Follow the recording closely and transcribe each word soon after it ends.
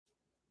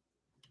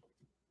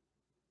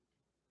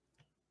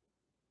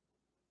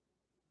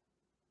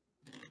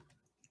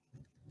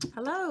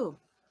Hello.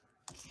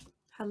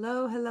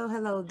 Hello, hello,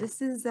 hello.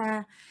 This is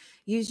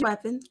Use Your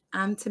Weapon.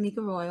 I'm Tamika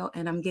Royal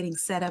and I'm getting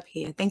set up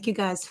here. Thank you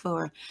guys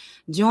for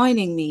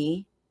joining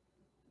me.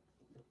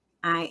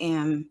 I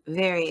am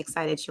very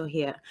excited you're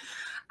here.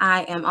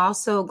 I am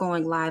also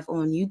going live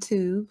on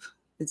YouTube.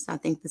 I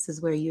think this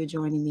is where you're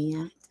joining me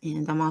at.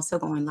 And I'm also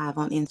going live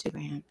on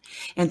Instagram.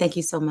 And thank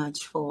you so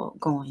much for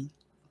going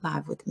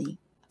live with me.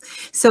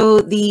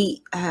 So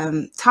the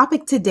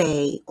topic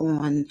today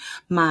on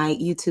my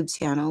YouTube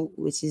channel,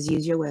 which is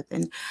Use Your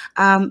Weapon,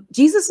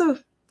 Jesus or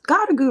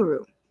God or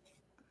Guru?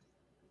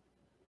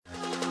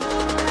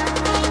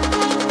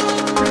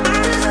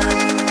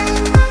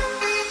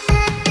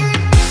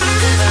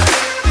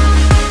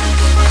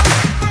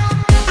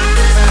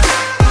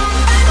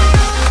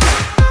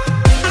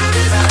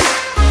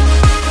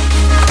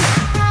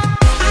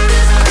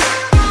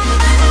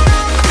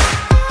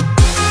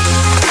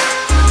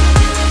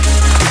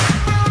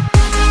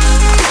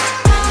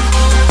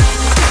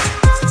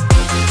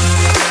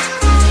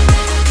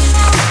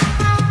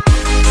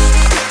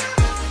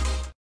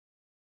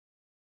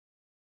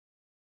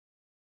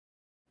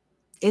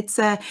 It's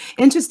a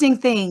interesting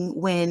thing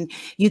when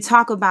you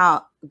talk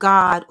about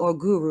God or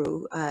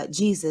Guru,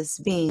 Jesus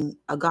being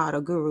a God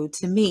or Guru.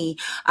 To me,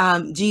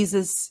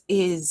 Jesus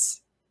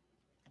is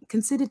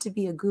considered to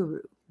be a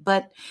guru,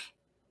 but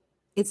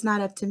it's not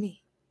up to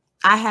me.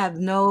 I have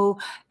no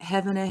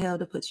heaven or hell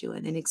to put you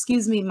in. And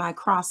excuse me, my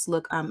cross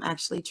look. I'm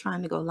actually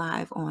trying to go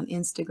live on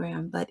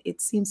Instagram, but it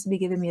seems to be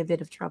giving me a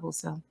bit of trouble.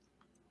 So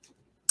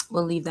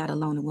we'll leave that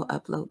alone and we'll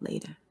upload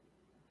later.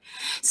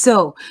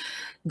 So,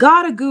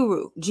 God or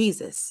Guru,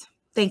 Jesus,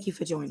 thank you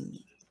for joining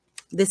me.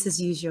 This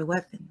is Use Your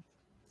Weapon.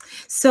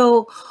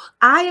 So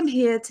I am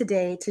here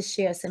today to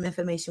share some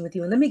information with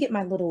you. And let me get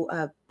my little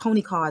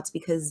pony cards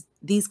because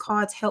these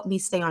cards help me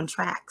stay on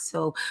track.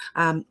 So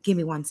give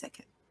me 1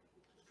 second.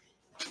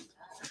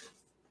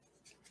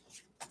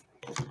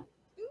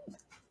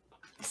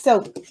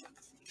 So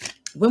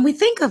when we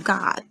think of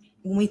God,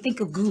 when we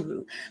think of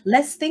Guru,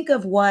 let's think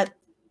of what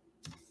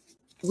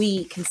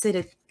we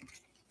consider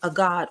a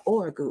God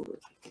or a Guru.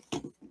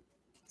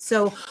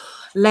 So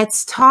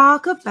let's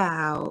talk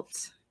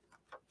about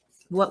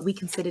what we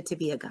consider to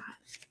be a God.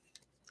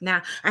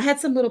 Now, I had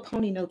some little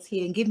pony notes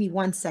here, and give me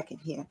 1 second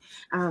here.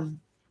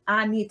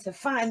 I need to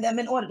find them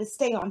in order to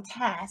stay on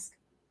task.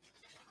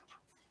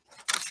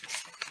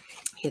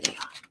 Here they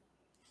are.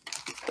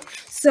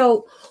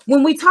 So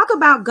when we talk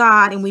about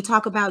God and we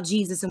talk about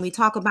Jesus and we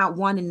talk about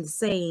one and the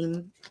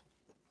same,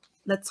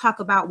 let's talk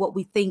about what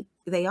we think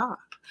they are.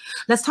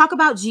 Let's talk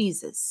about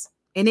Jesus.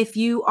 And if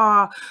you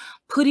are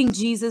putting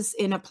Jesus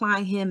and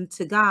applying him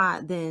to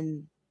God,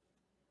 then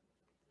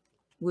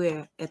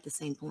we're at the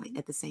same point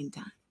at the same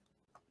time.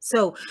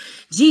 So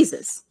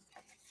Jesus,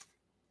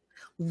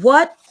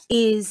 what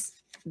is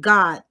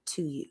God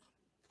to you?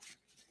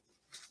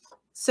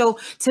 So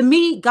to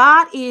me,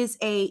 God is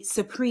a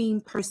supreme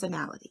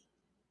personality.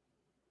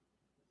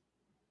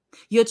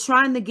 You're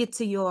trying to get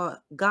to your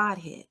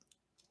Godhead.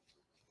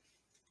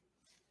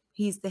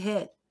 He's the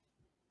head.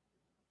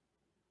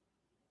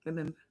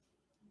 Remember?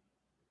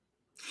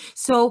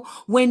 So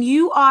when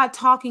you are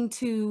talking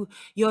to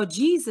your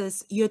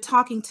Jesus, you're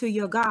talking to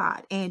your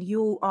God and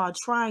you are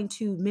trying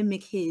to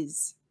mimic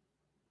his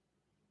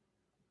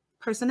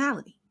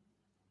personality.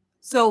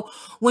 So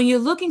when you're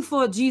looking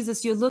for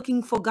Jesus, you're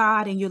looking for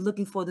God and you're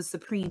looking for the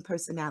supreme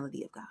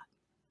personality of God.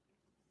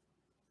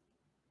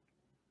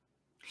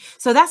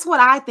 So that's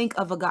what I think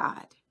of a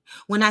God.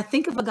 When I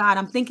think of a God,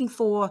 I'm thinking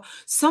for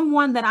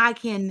someone that I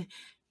can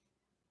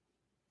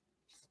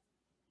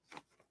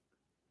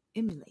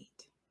emulate,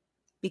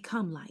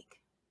 become like,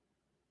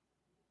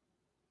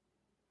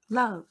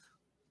 love,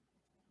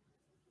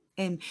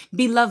 and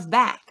be loved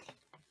back,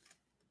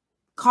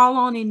 call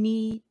on in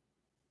need,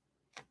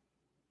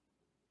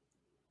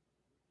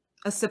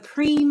 a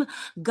supreme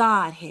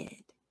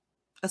Godhead,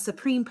 a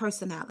supreme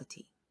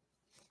personality.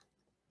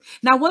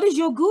 Now, what is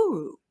your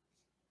guru?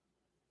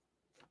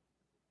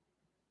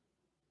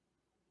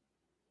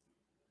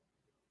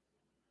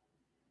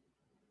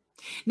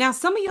 Now,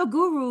 some of your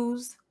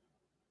gurus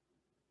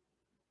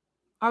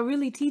are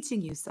really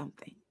teaching you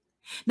something.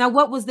 Now,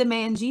 what was the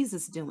man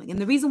Jesus doing? And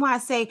the reason why I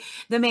say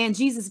the man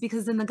Jesus,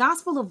 because in the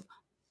Gospel of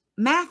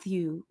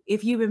Matthew,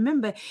 if you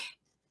remember,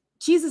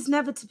 Jesus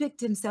never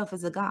depicted himself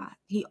as a God.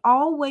 He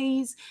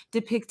always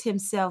depicted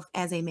himself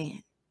as a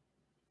man.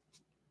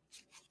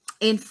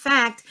 In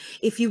fact,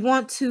 if you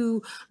want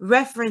to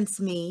reference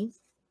me,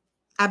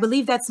 I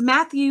believe that's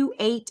Matthew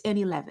 8 and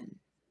 11.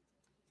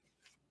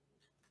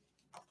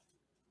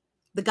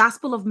 The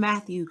Gospel of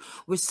Matthew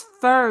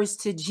refers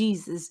to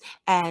Jesus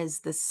as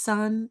the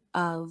Son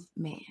of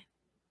Man.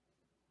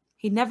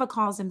 He never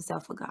calls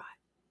himself a God.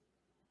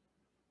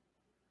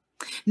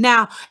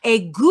 Now,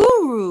 a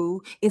guru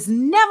is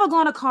never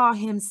going to call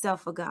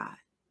himself a God,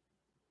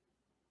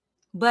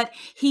 but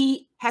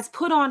he has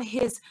put on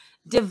his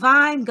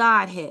divine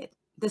Godhead,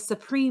 the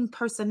supreme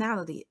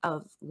personality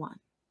of one.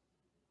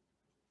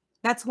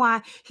 That's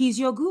why he's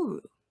your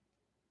guru.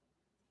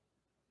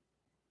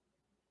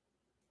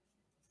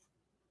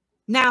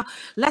 Now,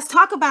 let's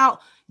talk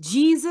about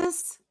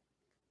Jesus,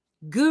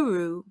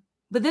 guru.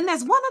 But then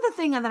there's one other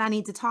thing that I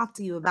need to talk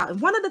to you about. And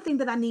one other thing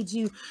that I need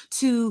you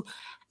to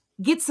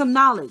get some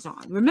knowledge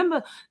on.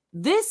 Remember,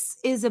 this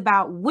is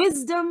about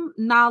wisdom,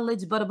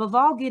 knowledge, but above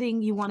all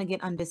getting, you want to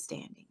get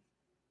understanding.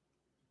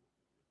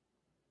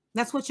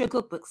 That's what your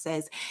cookbook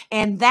says.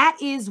 And that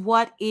is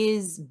what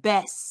is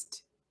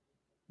best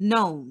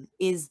known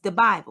is the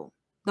Bible.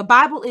 The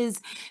Bible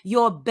is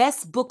your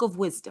best book of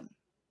wisdom.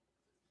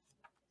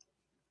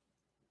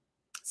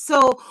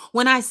 So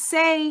when I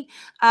say,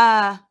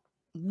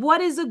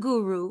 what is a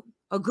guru?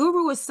 A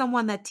guru is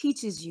someone that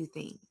teaches you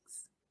things,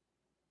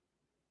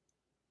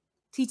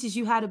 teaches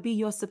you how to be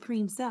your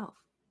supreme self.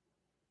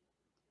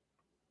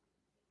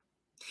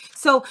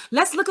 So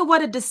let's look at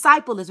what a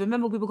disciple is.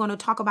 Remember, we were going to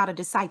talk about a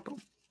disciple.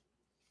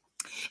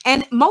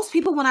 And most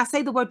people, when I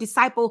say the word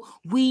disciple,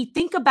 we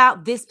think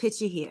about this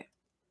picture here.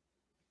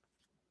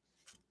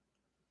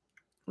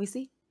 We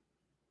see?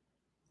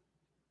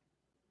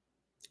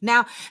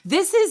 Now,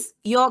 this is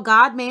your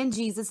God-man,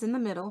 Jesus, in the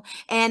middle.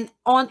 And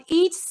on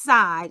each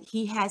side,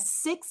 he has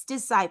 6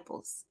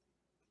 disciples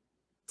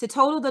to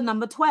total the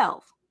number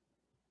 12.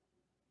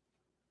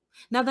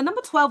 Now, the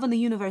number 12 in the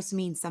universe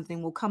means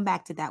something. We'll come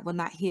back to that. We're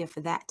not here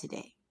for that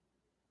today.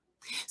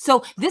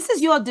 So this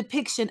is your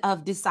depiction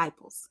of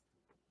disciples.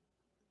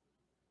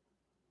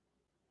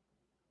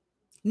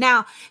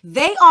 Now,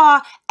 they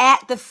are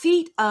at the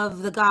feet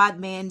of the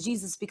God-man,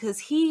 Jesus, because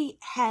he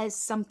has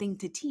something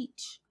to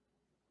teach.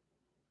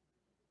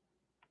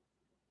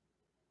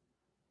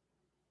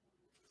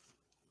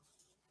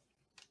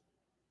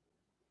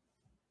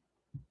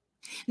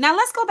 Now,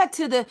 let's go back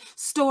to the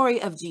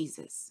story of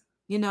Jesus.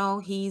 You know,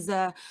 he's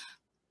a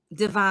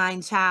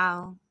divine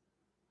child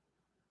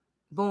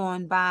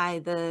born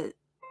by the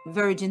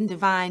Virgin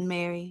Divine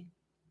Mary,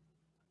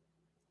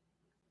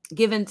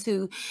 given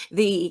to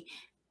the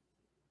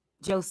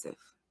Joseph,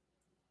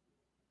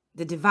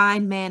 the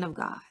divine man of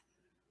God,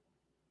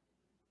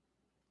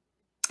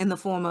 in the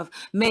form of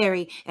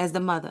Mary as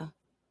the mother.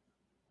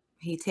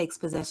 He takes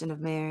possession of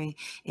Mary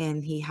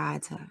and he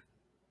hides her.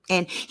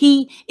 And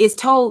he is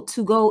told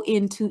to go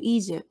into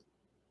Egypt.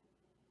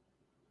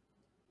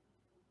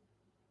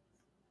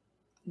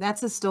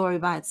 That's a story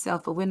by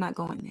itself, but we're not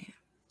going there.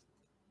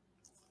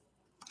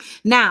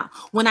 Now,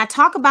 when I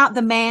talk about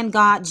the man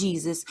God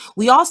Jesus,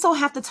 we also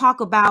have to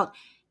talk about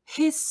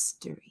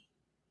history.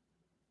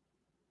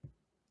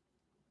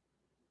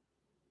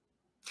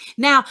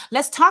 Now,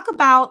 let's talk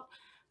about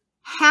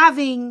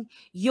having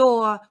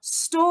your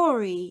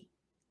story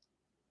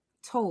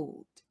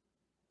told.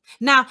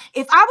 Now,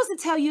 if I was to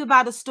tell you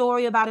about a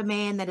story about a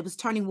man that it was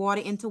turning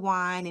water into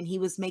wine and he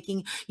was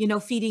making,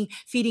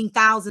 feeding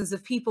thousands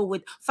of people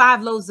with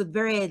 5 loaves of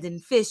bread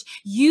and fish,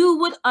 you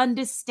would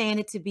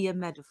understand it to be a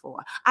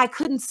metaphor. I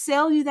couldn't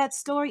sell you that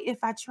story if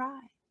I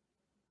tried.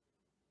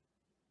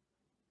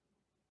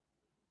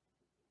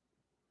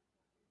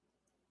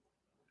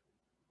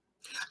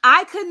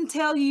 I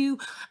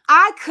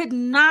could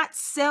not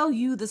sell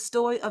you the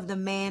story of the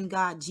man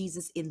God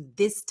Jesus in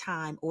this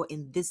time or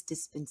in this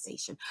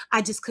dispensation.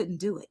 I just couldn't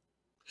do it.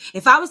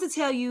 If I was to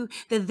tell you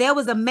that there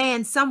was a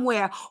man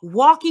somewhere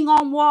walking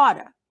on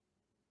water,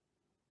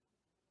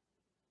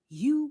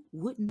 you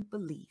wouldn't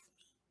believe me.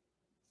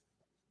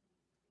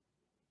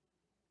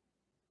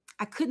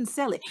 I couldn't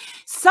sell it.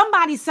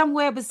 Somebody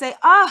somewhere would say,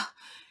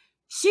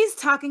 she's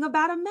talking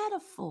about a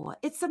metaphor.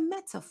 It's a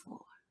metaphor.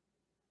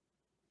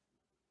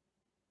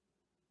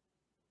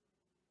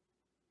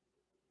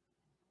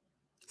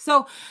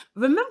 So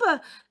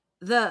remember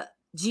the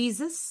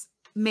Jesus,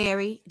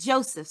 Mary,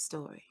 Joseph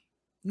story.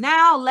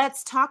 Now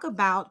let's talk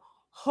about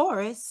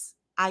Horus,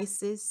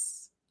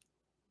 Isis,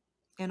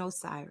 and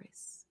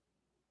Osiris.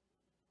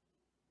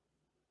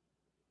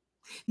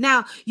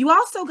 Now, you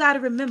also got to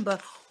remember,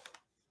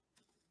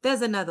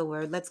 there's another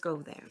word. Let's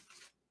go there.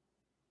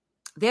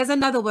 There's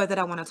another word that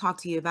I want to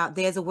talk to you about.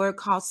 There's a word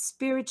called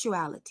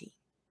spirituality.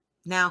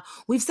 Now,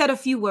 we've said a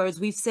few words.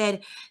 We've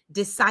said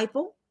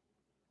disciple.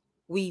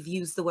 We've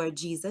used the word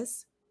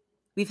Jesus.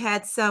 We've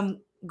had some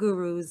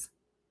gurus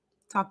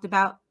talked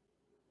about.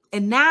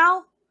 And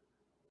now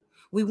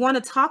we want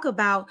to talk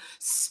about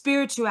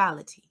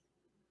spirituality.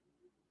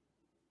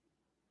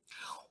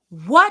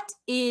 What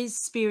is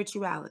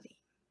spirituality?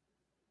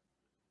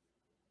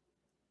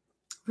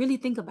 Really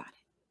think about it.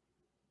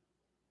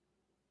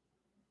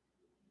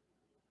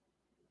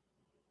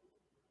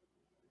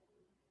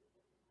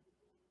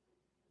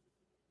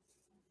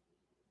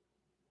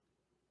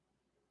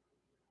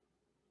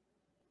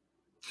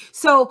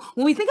 So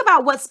when we think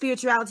about what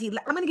spirituality,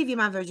 I'm going to give you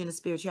my version of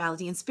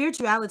spirituality. And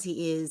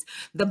spirituality is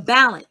the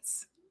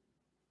balance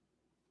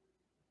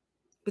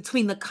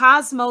between the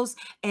cosmos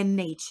and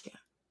nature.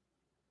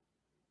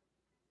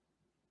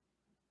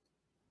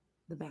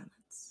 The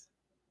balance.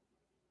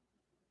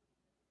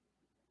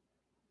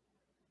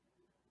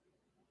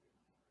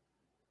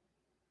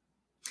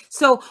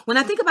 So when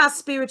I think about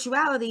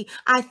spirituality,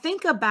 I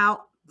think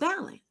about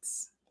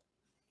balance.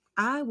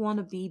 I want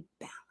to be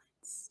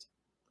balanced.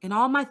 in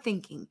all my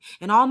thinking,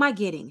 in all my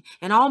getting,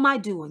 and all my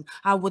doing,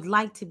 I would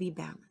like to be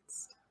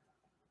balanced.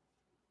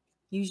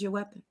 Use your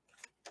weapon.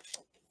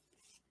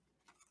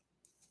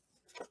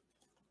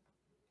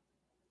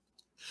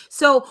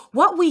 So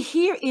what we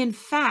hear, in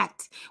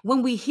fact,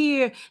 when we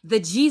hear the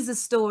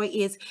Jesus story,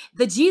 is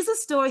the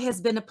Jesus story has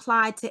been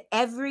applied to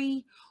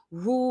every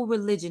rule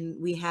religion.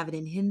 We have it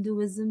in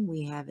Hinduism.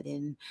 We have it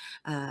in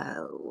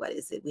what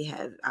is it?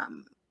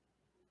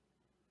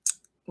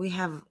 We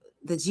have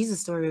the Jesus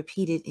story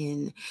repeated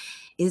in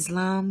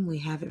Islam. We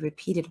have it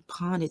repeated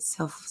upon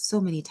itself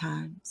so many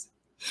times.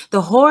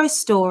 The Horus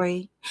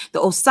story,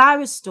 the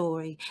Osiris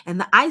story, and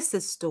the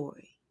Isis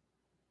story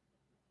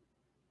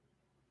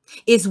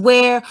is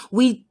where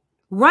we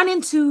run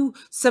into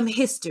some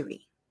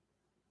history.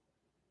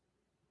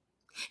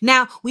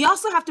 Now, we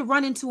also have to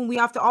run into, and we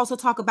have to also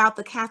talk about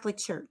the Catholic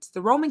Church.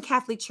 The Roman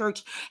Catholic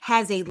Church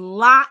has a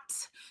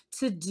lot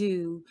to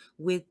do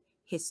with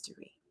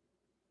history.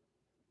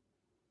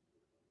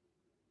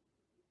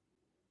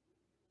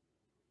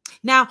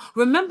 Now,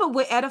 remember,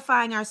 we're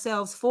edifying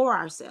ourselves for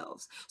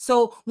ourselves.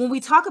 So when we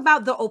talk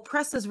about the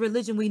oppressor's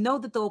religion, we know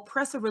that the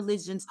oppressor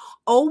religions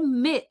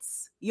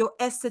omits your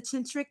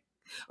esoteric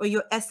or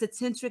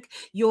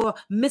your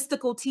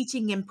mystical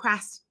teaching and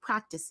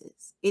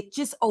practices. It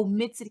just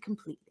omits it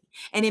completely.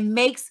 And it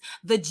makes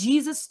the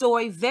Jesus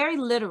story very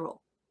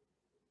literal.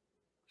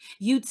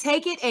 You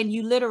take it and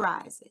you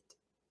literalize it.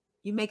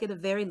 You make it a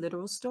very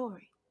literal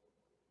story.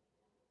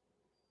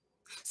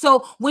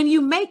 So when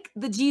you make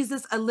the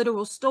Jesus a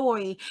literal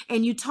story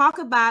and you talk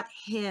about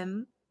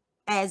him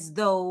as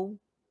though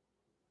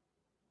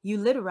you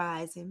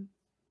literalize him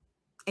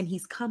and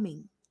he's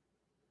coming,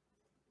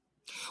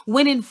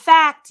 when in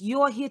fact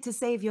you're here to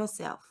save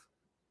yourself.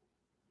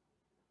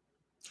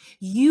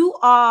 You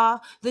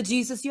are the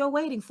Jesus you're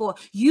waiting for.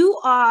 You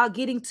are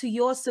getting to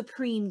your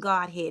supreme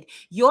Godhead.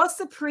 Your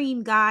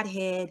supreme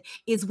Godhead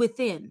is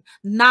within,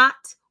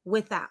 not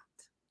without.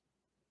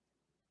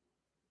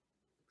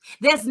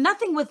 There's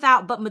nothing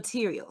without but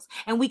materials.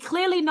 And we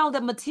clearly know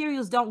that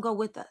materials don't go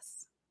with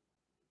us.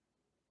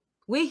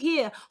 We're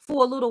here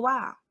for a little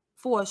while,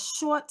 for a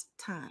short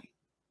time.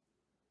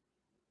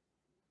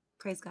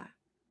 Praise God.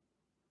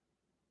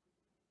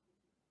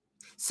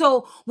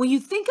 So when you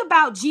think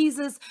about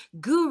Jesus,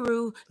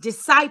 guru,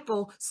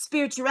 disciple,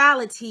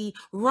 spirituality,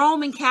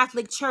 Roman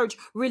Catholic Church,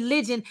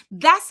 religion,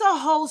 that's a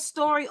whole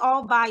story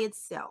all by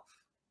itself.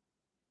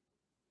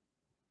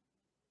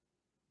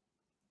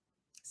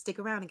 Stick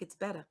around, it gets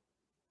better.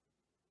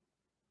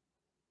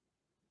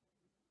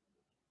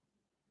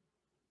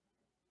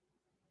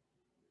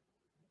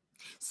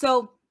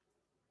 So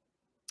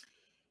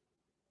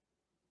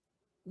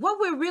what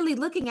we're really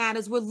looking at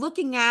is we're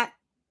looking at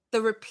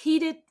the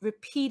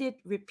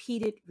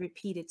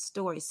repeated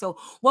story. So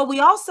what we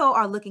also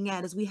are looking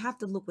at is we have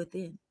to look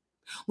within.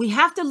 We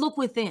have to look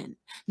within,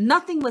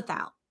 nothing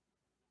without.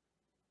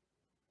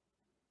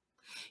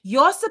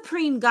 Your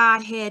supreme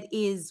Godhead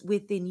is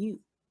within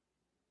you.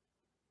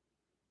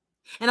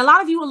 And a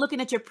lot of you are looking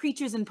at your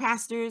preachers and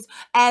pastors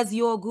as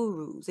your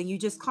gurus, and you're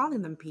just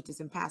calling them preachers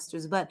and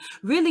pastors. But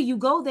really, you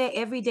go there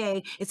every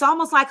day. It's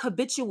almost like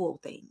habitual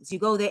things. You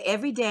go there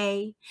every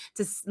day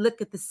to look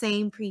at the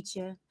same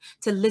preacher,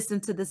 to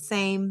listen to the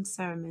same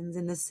sermons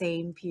in the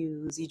same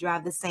pews. You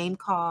drive the same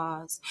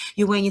cars.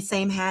 You're wearing your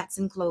same hats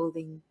and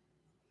clothing,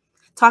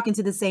 talking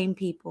to the same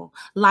people,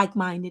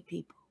 like-minded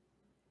people.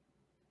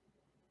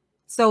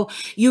 So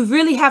you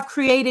really have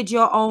created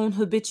your own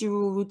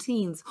habitual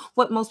routines,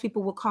 what most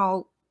people would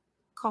call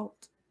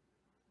cult.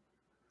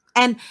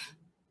 And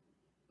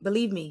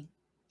believe me,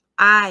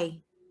 I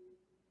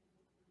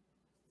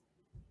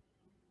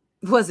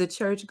was a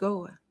church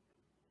goer.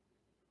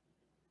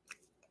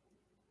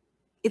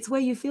 It's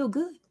where you feel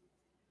good.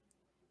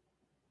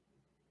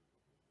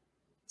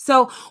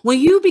 So when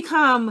you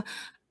become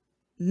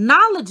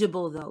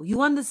knowledgeable, though,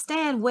 you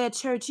understand where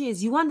church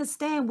is, you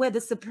understand where the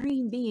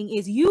supreme being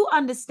is, you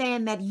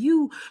understand that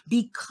you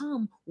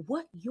become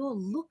what you're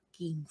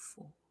looking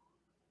for.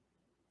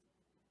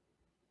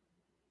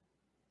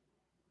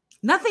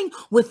 Nothing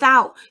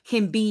without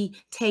can be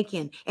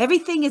taken.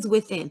 Everything is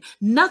within.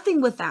 Nothing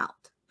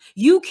without.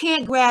 You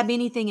can't grab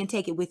anything and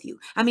take it with you.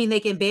 I mean, they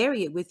can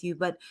bury it with you,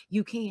 but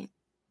you can't.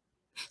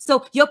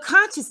 So your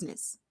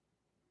consciousness.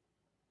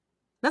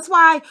 That's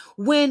why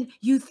when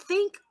you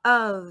think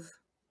of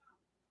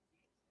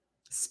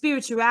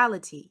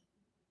spirituality,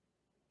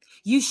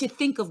 you should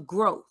think of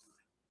growth.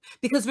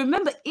 Because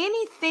remember,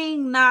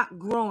 anything not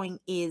growing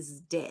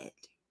is dead.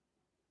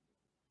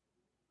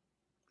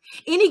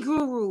 Any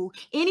guru,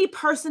 any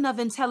person of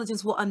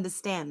intelligence will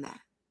understand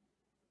that.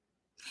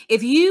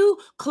 If you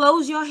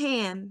close your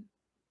hand,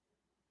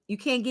 you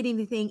can't get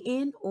anything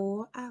in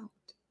or out.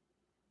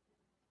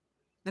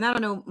 And I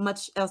don't know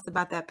much else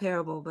about that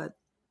parable, but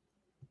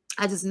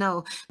I just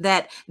know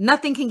that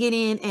nothing can get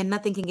in and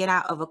nothing can get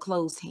out of a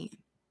closed hand.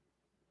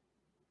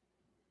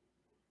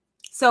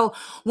 So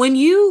when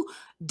you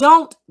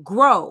don't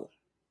grow,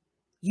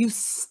 you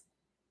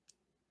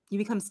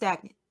become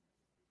stagnant.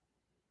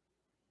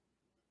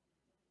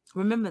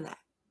 Remember that.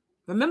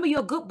 Remember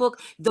your good book,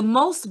 the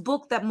most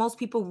book that most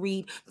people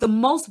read, the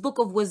most book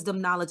of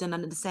wisdom, knowledge, and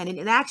understanding.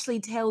 It actually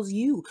tells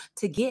you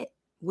to get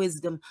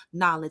wisdom,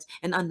 knowledge,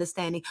 and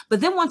understanding.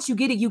 But then once you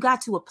get it, you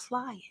got to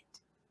apply it.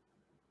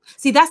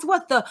 See, that's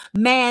what the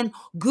man,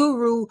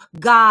 guru,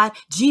 God,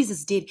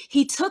 Jesus did.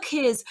 He took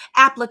his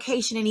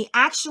application and he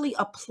actually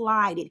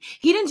applied it.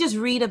 He didn't just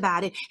read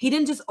about it. He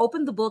didn't just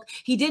open the book.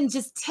 He didn't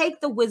just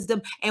take the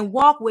wisdom and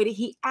walk with it.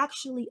 He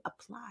actually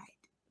applied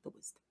the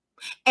wisdom.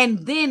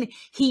 And then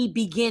he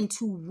began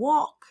to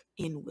walk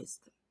in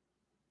wisdom.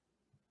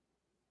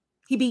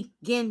 He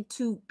began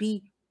to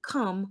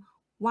become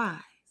wise.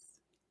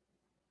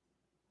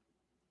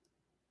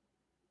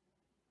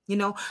 You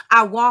know,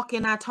 I walk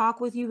and I talk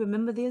with you.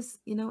 Remember this,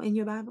 you know, in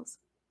your Bibles?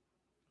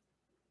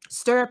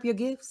 Stir up your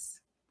gifts.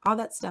 All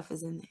that stuff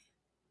is in there.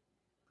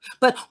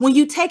 But when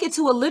you take it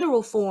to a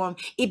literal form,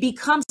 it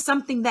becomes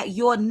something that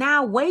you're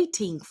now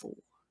waiting for.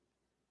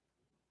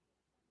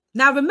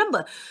 Now,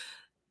 remember,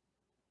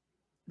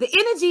 the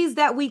energies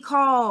that we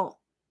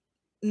call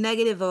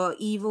negative or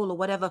evil or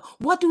whatever,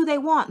 what do they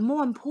want?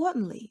 More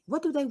importantly,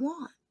 what do they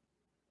want?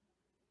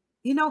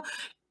 You know,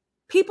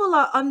 people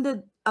are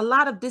under a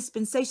lot of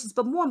dispensations,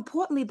 but more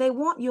importantly, they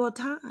want your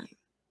time.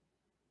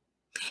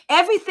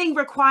 Everything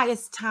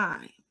requires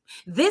time.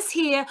 This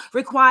here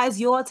requires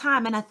your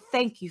time, and I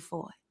thank you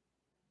for it.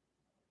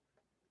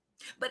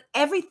 But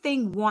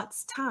everything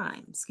wants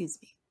time, excuse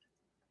me.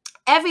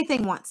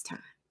 Everything wants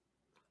time.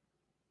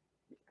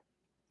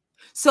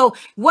 So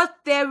what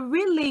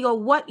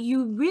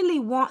you really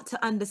want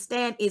to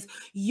understand is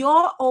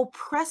your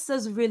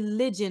oppressor's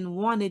religion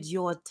wanted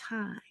your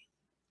time.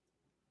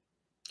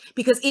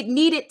 Because it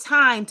needed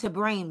time to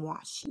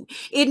brainwash you.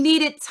 It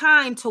needed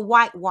time to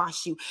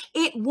whitewash you.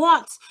 It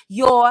wants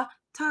your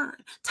time.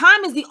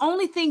 Time is the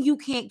only thing you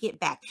can't get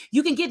back.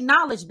 You can get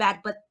knowledge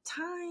back, but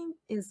time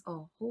is a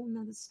whole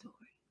nother story.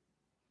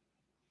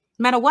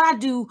 No matter what I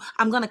do,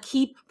 I'm going to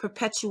keep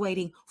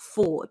perpetuating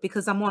forward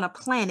because I'm on a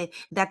planet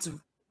that's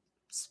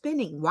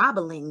spinning,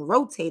 wobbling,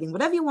 rotating,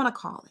 whatever you want to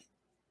call it.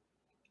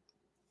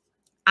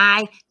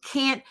 I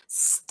can't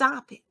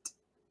stop it.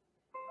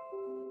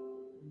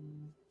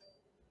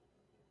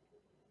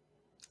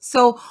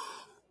 So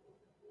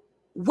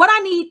what I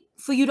need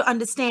for you to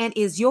understand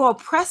is your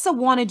oppressor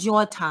wanted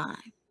your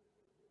time.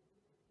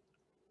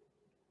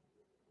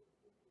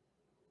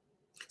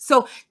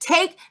 So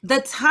take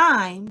the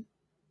time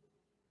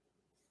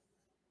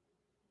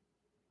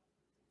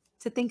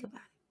to think about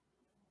it.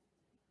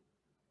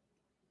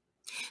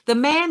 The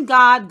man,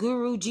 God,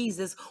 guru,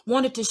 Jesus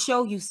wanted to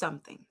show you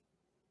something.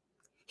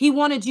 He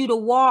wanted you to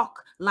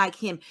walk like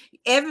him.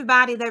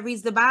 Everybody that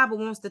reads the Bible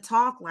wants to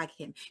talk like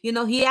him. You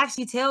know, he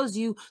actually tells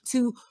you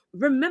to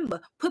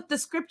remember, put the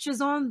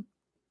scriptures on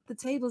the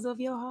tables of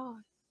your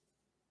heart.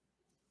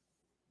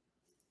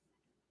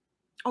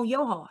 On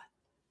your heart.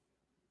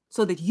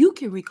 So that you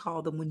can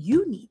recall them when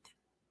you need them.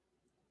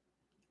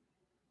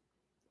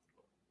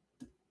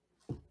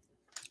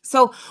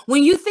 So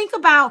when you think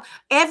about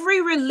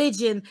every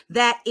religion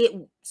that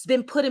it's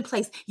been put in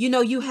place, you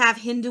know, you have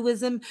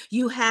Hinduism,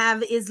 you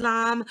have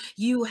Islam,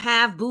 you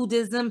have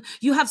Buddhism,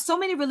 you have so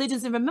many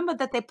religions. And remember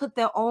that they put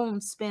their own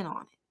spin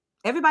on it.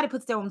 Everybody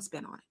puts their own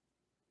spin on it.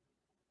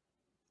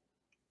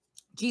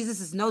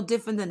 Jesus is no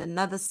different than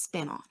another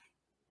spin on it.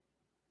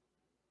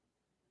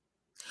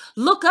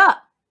 Look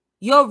up,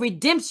 your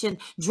redemption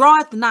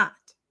draweth not.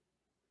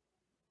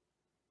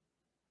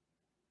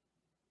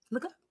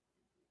 Look up.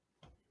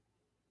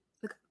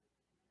 Look up.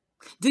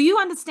 Do you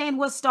understand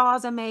what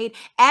stars are made?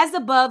 As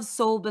above,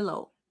 so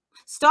below.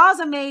 Stars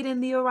are made in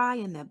the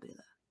Orion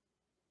Nebula.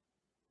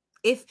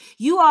 If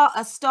you are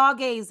a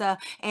stargazer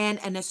and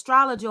an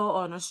astrologer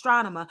or an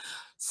astronomer,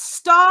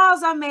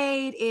 stars are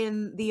made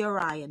in the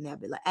Orion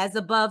Nebula. As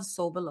above,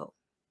 so below.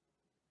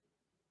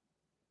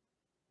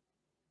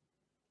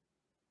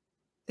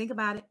 Think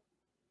about it.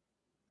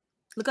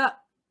 Look up.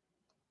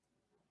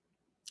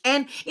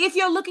 And if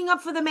you're looking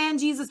up for the man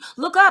Jesus,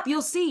 look up,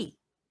 you'll see.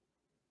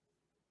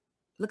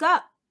 Look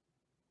up.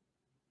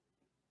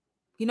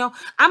 You know,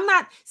 I'm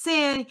not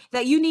saying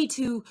that you need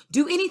to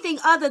do anything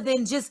other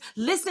than just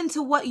listen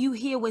to what you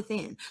hear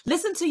within.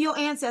 Listen to your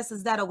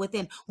ancestors that are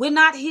within. We're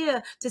not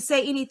here to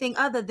say anything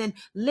other than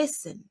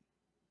listen.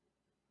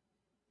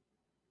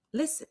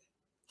 Listen.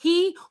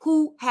 He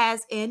who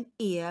has an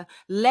ear,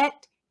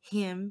 let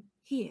him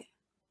hear.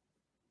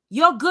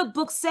 Your good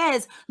book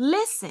says,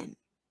 listen.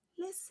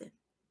 Listen.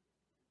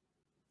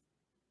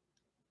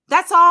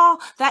 That's all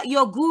that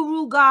your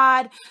guru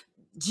God,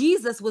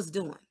 Jesus, was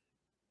doing.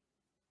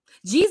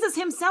 Jesus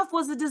himself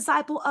was a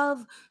disciple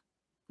of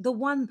the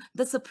one,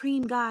 the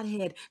supreme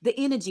Godhead, the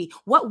energy,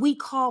 what we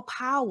call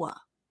power.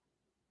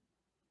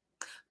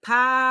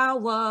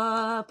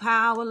 Power,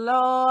 power,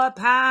 Lord,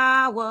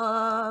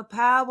 power,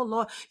 power,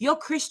 Lord. Your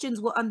Christians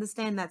will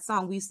understand that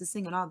song. We used to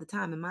sing it all the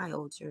time in my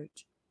old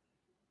church.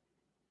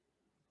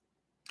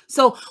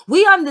 So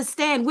we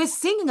understand, we're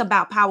singing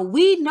about power.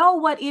 We know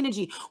what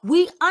energy,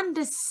 we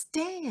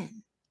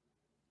understand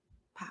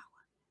power.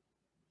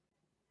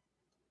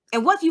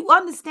 And what you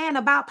understand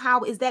about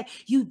power is that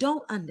you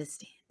don't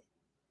understand.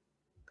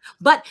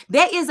 But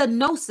there is a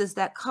gnosis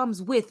that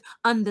comes with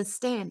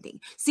understanding.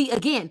 See,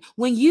 again,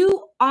 when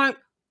you aren't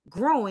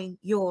growing,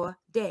 you're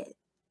dead.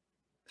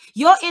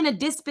 You're in a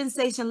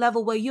dispensation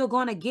level where you're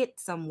going to get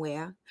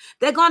somewhere.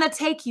 They're going to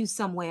take you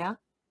somewhere.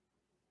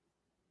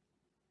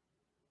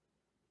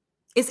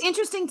 It's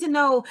interesting to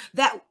know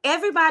that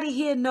everybody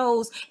here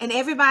knows and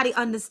everybody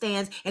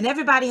understands and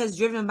everybody has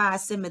driven by a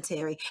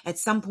cemetery at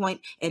some point,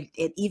 and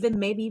even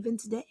maybe even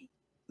today.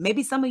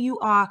 Maybe some of you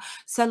are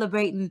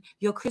celebrating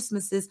your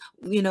Christmases,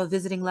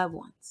 visiting loved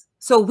ones.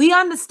 So we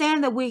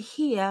understand that we're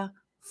here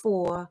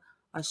for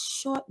a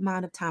short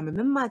amount of time.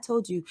 Remember, I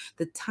told you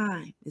the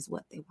time is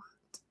what they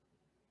want.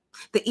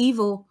 The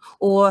evil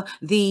or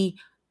the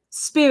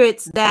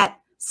spirits that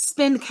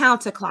spin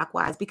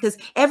counterclockwise, because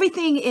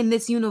everything in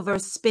this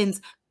universe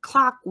spins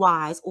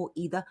clockwise or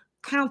either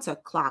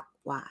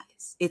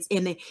counterclockwise. It's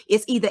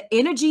either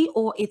energy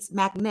or it's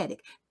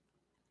magnetic.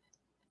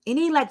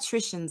 Any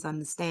electricians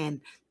understand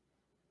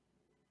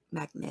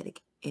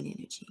magnetic and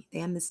energy.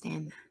 They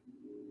understand that.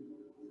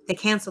 They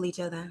cancel each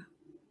other out.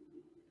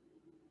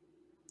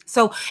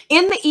 So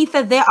in the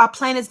ether, there are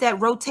planets that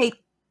rotate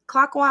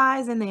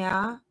clockwise and they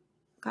are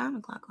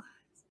counterclockwise.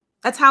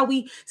 That's how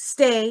we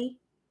stay,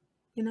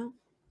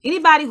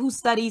 Anybody who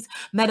studies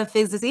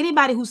metaphysics,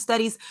 anybody who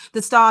studies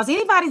the stars,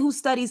 anybody who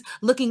studies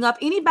looking up,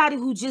 anybody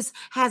who just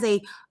has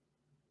an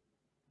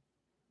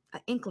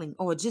inkling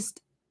or just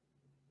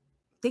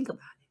think about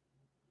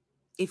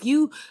it. If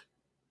you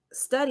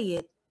study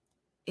it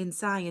in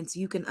science,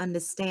 you can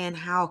understand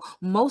how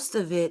most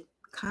of it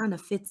kind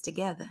of fits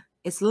together.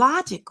 It's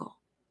logical.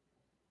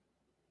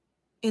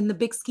 In the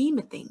big scheme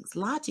of things,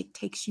 logic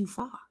takes you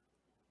far.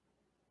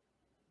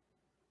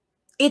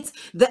 It's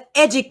the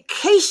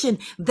education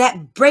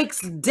that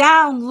breaks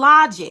down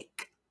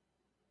logic.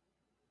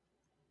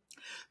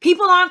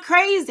 People aren't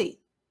crazy.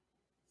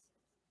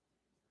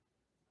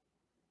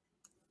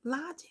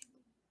 Logic.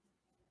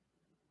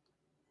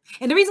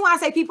 And the reason why I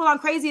say people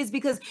aren't crazy is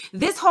because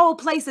this whole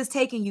place is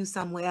taking you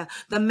somewhere.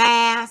 The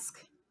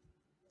mask,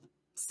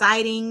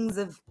 sightings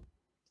of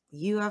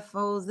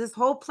UFOs, this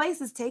whole place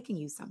is taking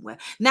you somewhere.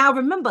 Now,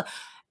 remember,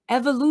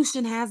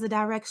 evolution has a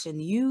direction.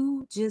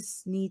 You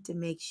just need to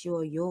make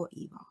sure you're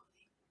evolving.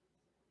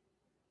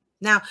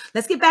 Now,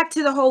 let's get back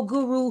to the whole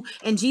guru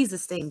and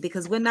Jesus thing,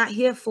 because we're not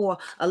here for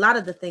a lot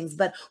of the things,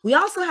 but we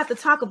also have to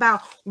talk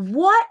about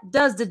what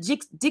does the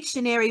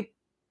dictionary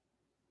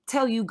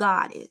tell you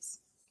God is.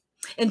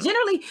 And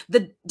generally,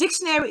 the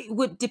dictionary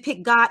would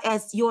depict God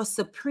as your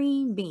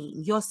supreme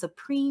being, your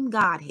supreme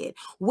Godhead,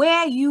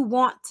 where you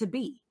want to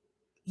be.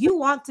 You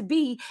want to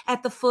be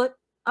at the foot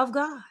of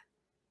God.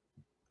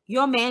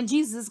 Your man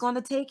Jesus is going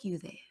to take you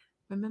there,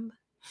 remember?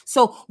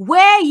 So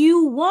where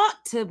you want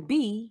to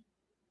be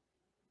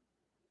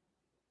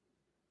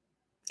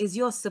is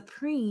your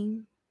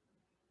supreme.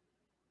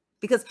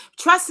 Because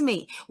trust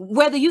me,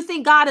 whether you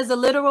think God is a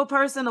literal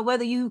person or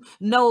whether you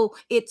know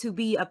it to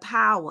be a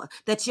power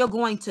that you're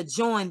going to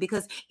join,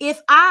 because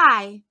if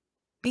I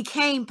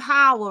became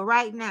power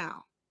right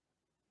now,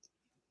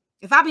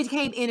 if I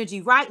became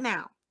energy right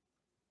now,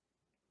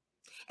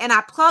 and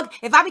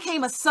if I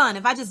became a sun,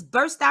 if I just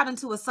burst out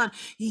into a sun,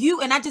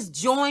 and I just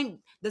joined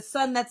the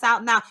sun that's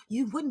out now,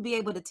 you wouldn't be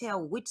able to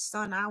tell which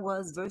sun I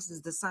was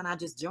versus the sun I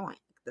just joined.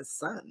 The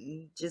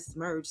sun just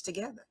merged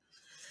together.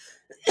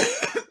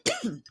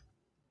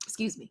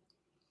 Excuse me.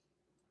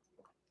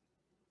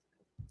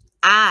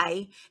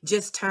 I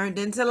just turned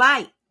into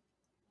light.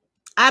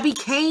 I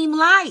became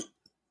light.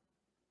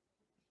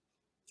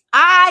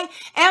 I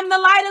am the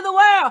light of the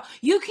world.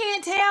 You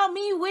can't tell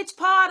me which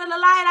part of the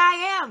light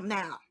I am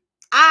now.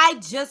 I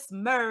just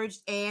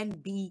merged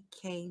and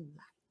became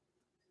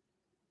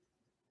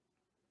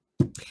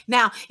light.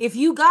 Now, if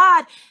you,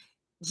 God,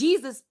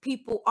 Jesus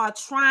people are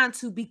trying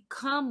to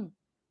become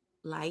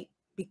light,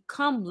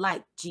 become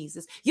like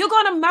Jesus, you're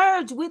going to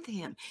merge with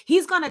him.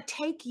 He's going to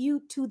take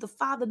you to the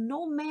Father.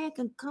 No man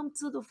can come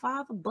to the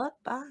Father but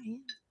by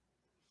him.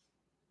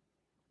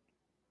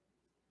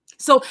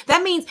 So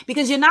that means,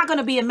 because you're not going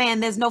to be a man,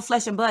 there's no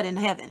flesh and blood in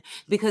heaven.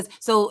 Because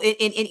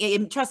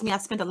trust me,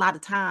 I've spent a lot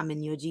of time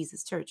in your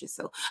Jesus churches,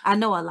 so I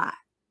know a lot.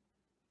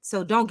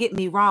 So don't get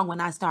me wrong when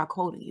I start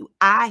quoting you.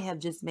 I have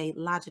just made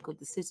logical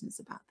decisions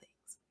about things.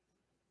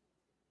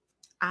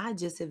 I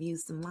just have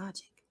used some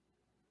logic.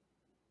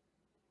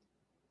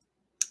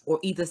 Or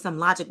either some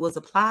logic was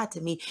applied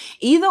to me,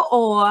 either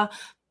or,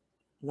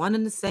 one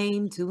and the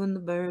same, two in the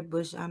bird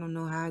bush. I don't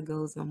know how it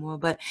goes no more,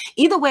 but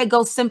either way it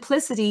goes,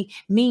 simplicity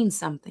means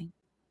something.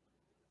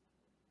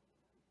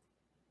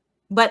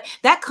 But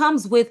that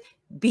comes with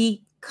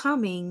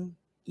becoming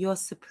your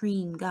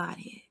supreme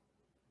Godhead.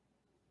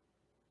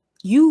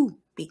 You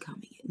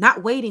becoming it,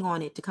 not waiting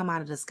on it to come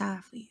out of the sky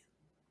for you.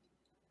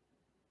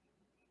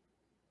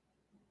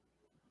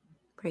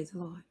 Praise the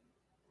Lord.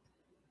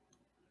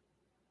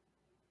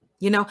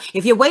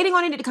 If you're waiting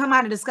on it to come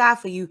out of the sky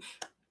for you,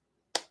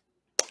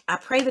 I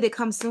pray that it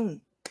comes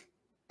soon.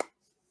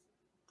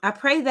 I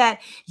pray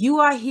that you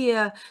are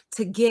here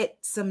to get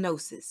some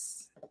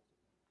gnosis.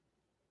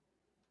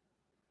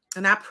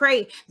 And I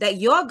pray that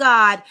your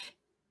God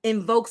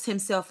invokes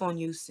himself on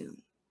you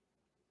soon.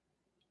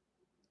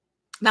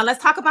 Now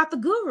let's talk about the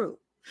guru.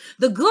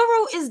 The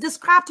guru is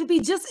described to be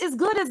just as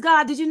good as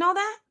God. Did you know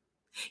that?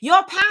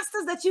 Your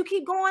pastors that you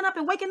keep going up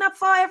and waking up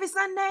for every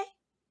Sunday,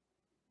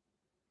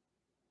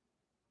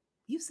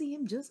 you see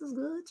him just as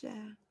good,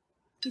 child.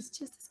 He's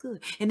just as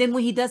good. And then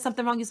when he does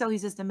something wrong, you say,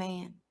 he's just a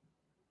man.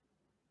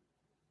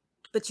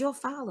 But you're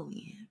following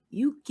him.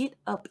 You get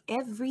up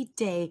every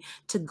day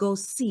to go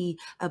see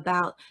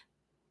about,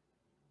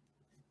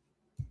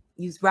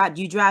 you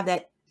drive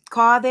that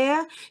car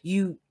there,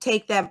 you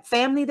take that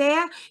family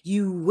there,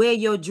 you wear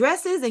your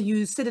dresses and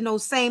you sit in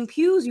those same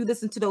pews, you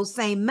listen to those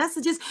same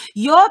messages.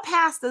 Your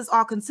pastors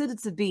are considered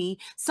to be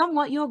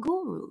somewhat your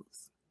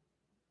gurus.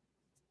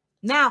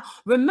 Now,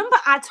 remember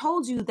I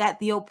told you that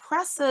the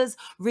oppressor's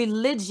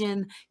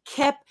religion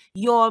kept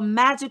your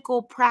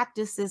magical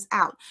practices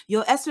out.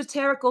 Your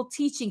esoterical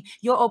teaching,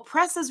 your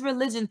oppressor's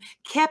religion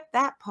kept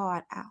that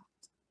part out.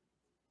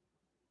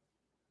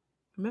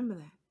 Remember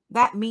that.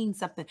 That means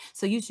something.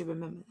 So you should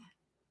remember that.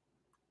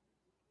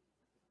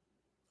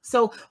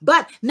 So,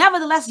 but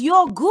nevertheless,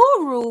 your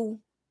guru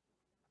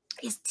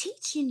is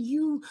teaching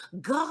you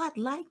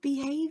God-like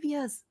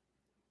behaviors.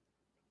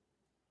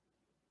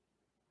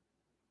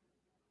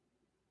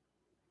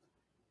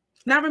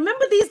 Now,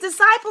 remember these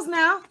disciples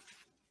now.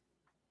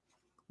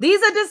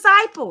 These are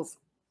disciples.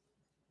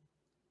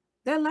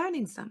 They're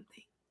learning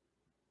something.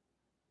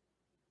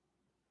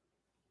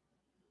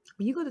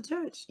 When you go to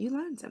church, you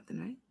learn something,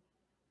 right?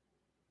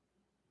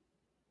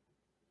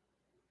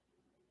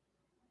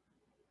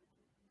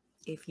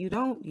 If you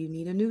don't, you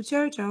need a new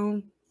church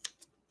home.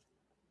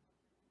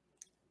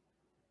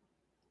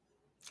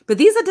 But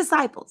these are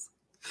disciples.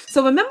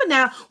 So remember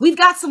now, we've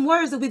got some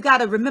words that we've got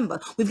to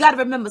remember. We've got to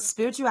remember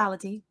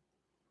spirituality.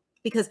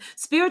 Because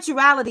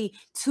spirituality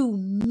to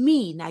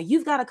me, now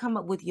you've got to come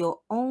up with your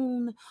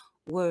own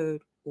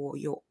word or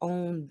your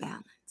own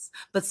balance.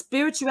 But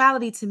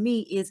spirituality to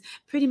me is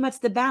pretty much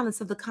the balance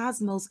of the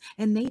cosmos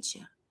and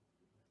nature.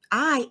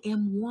 I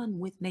am one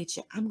with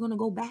nature. I'm going to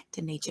go back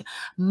to nature.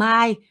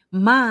 My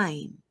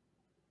mind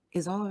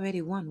is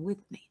already one with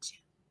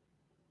nature.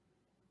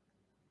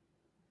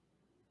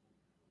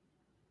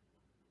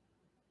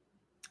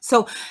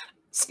 So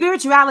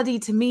spirituality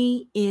to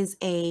me is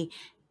a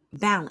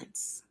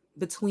balance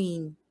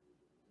between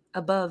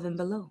above and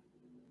below,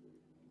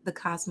 the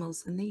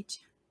cosmos and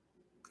nature.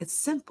 It's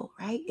simple,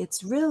 right?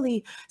 It's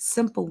really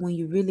simple when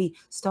you really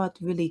start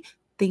to really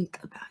think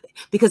about it.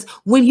 Because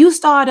when you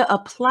start to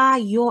apply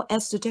your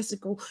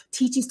esoterical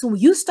teachings to it, when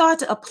you start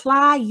to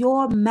apply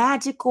your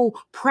magical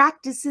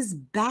practices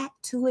back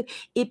to it,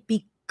 it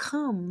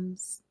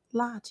becomes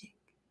logic.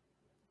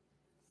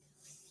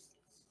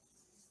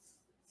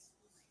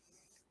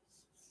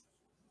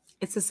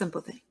 It's a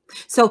simple thing.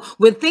 So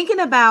we're thinking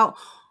about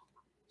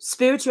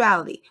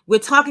spirituality. We're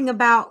talking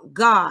about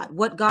God.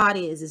 What God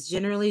is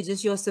generally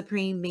just your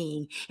supreme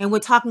being. And we're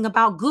talking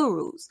about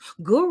gurus.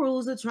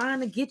 Gurus are trying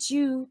to get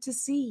you to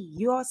see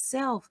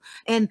yourself.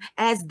 And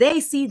as they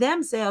see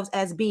themselves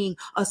as being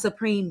a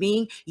supreme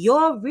being,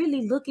 you're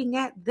really looking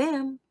at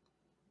them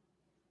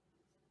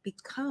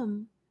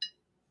become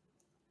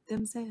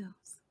themselves.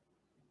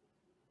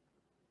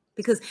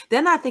 Because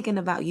they're not thinking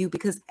about you,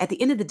 because at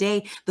the end of the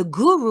day, the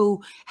guru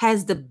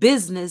has the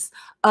business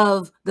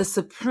of the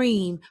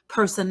supreme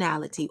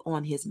personality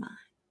on his mind.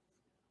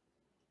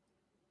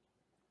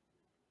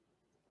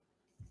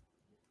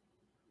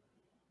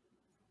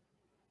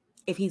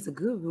 If he's a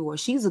guru or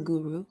she's a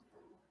guru,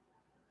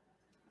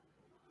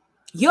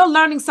 you're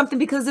learning something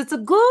because it's a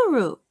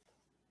guru.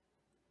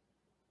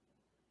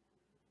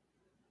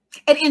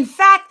 And in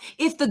fact,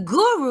 if the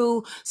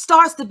guru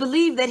starts to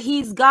believe that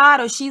he's God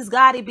or she's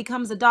God, it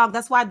becomes a dog.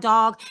 That's why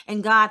dog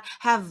and God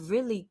have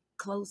really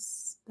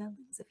close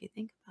spellings, if you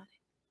think about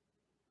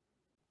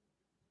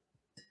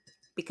it.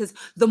 Because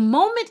the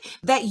moment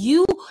that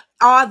you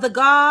are the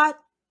God,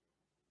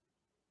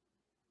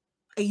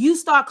 and you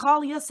start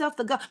calling yourself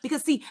the God,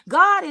 because see,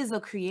 God is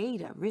a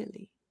creator,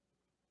 really.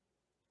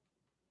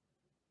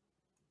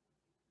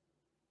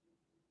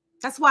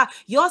 That's why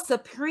your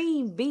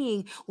supreme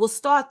being will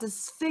start to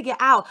figure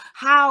out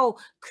how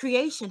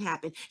creation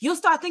happened. You'll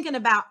start thinking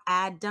about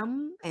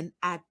Adam and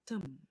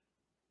Atom.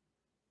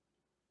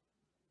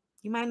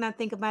 You might not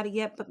think about it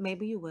yet, but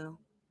maybe you will.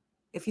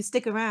 If you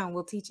stick around,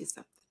 we'll teach you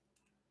something.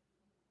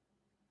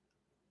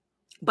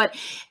 But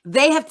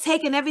they have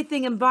taken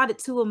everything and brought it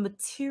to a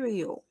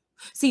material.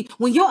 See,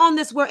 when you're on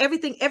this world,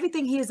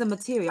 everything here is a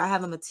material. I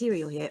have a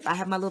material here. I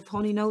have my little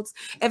pony notes.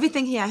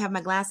 Everything here, I have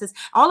my glasses.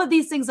 All of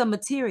these things are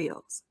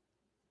materials.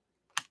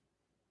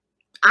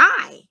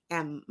 I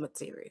am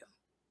material.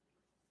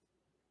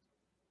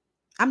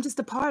 I'm just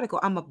a particle.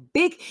 I'm a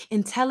big,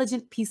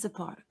 intelligent piece of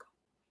particle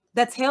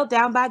that's held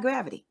down by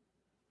gravity.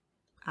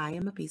 I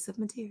am a piece of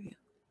material.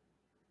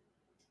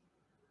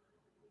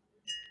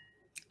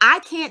 I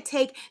can't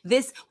take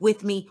this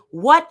with me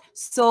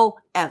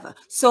whatsoever.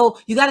 So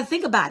you got to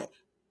think about it.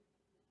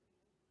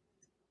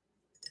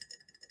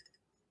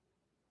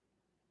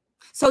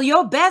 So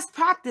your best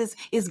practice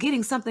is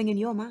getting something in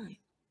your mind.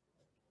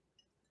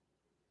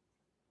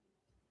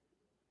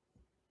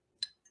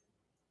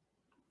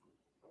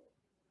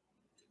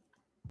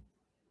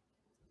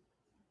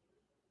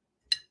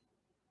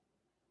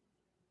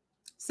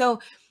 So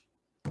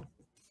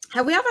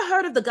have we ever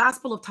heard of the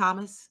Gospel of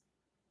Thomas?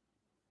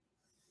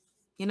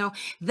 You know,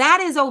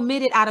 that is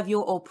omitted out of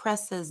your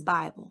oppressor's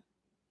Bible.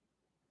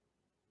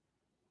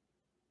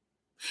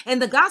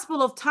 And the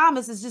Gospel of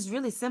Thomas is just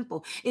really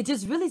simple. It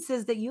just really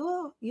says that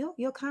you're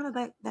kind of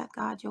that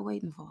God you're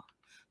waiting for.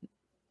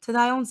 To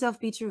thy own self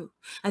be true.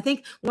 I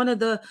think one of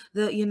the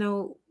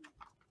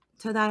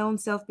to thy own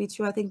self be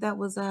true. I think that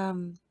was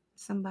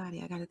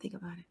somebody. I got to think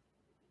about it.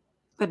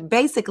 But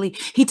basically,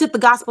 he took the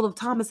Gospel of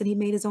Thomas and he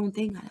made his own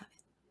thing out of it.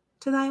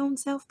 To thy own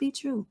self be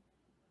true.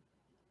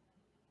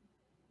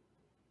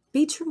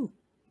 Be true.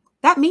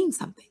 That means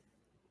something.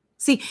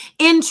 See,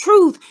 in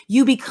truth,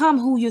 you become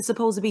who you're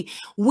supposed to be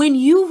when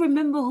you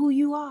remember who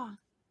you are.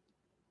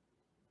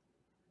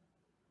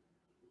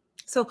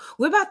 So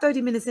we're about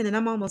 30 minutes in and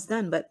I'm almost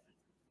done, but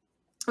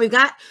we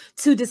got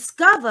to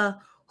discover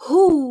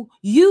who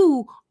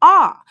you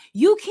are.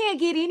 You can't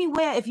get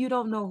anywhere if you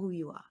don't know who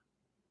you are.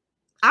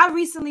 I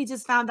recently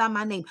just found out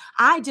my name.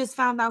 I just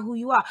found out who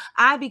you are.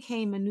 I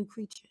became a new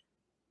creature.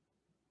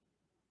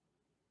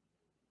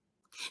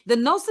 The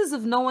gnosis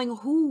of knowing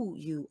who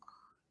you are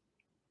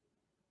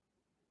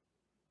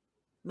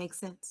makes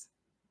sense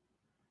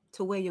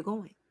to where you're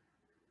going.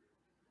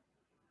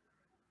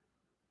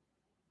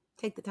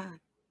 Take the time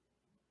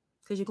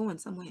because you're going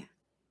somewhere.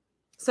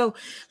 So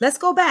let's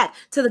go back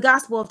to the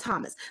Gospel of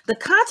Thomas. The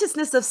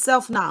consciousness of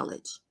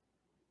self-knowledge.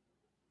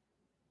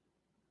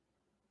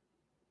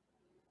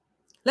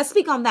 Let's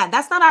speak on that.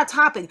 That's not our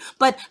topic,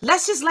 but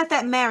let's just let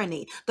that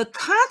marinate. The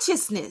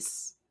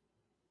consciousness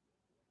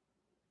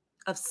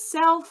of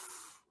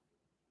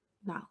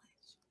self-knowledge.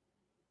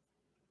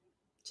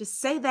 Just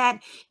say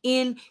that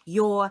in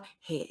your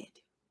head.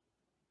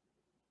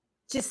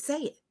 Just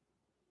say it.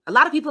 A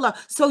lot of people are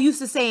so used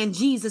to saying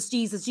Jesus,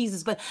 Jesus,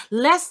 Jesus, but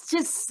let's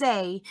just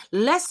say,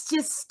 let's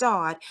just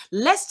start,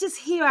 let's just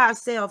hear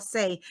ourselves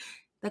say,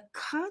 the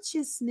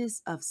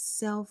consciousness of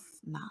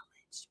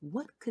self-knowledge.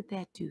 What could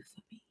that do for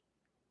me?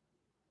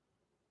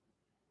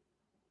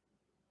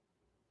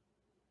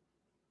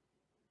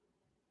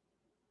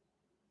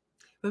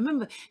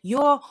 Remember,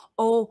 your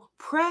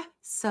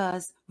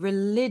oppressor's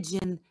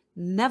religion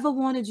never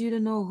wanted you to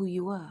know who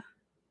you are.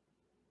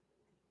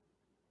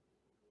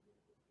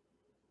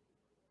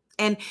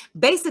 And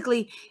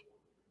basically,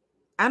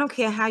 I don't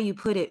care how you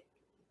put it,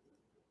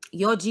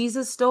 your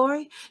Jesus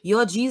story,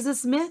 your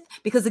Jesus myth,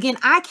 because again,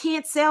 I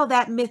can't sell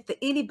that myth to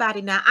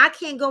anybody now. I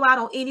can't go out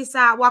on any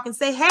sidewalk and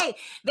say, hey,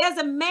 there's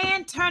a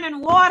man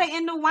turning water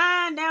into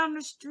wine down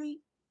the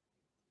street.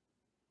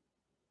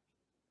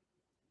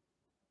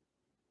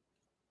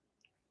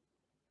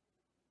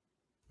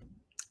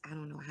 I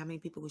don't know how many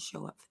people would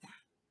show up for that.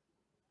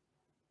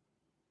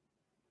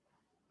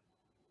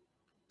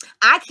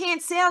 I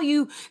can't tell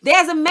you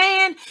there's a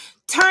man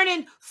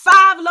turning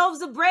 5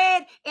 loaves of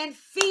bread and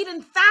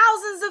feeding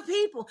thousands of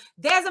people.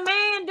 There's a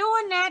man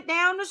doing that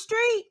down the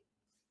street.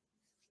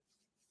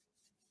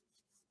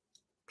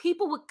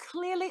 People would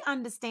clearly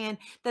understand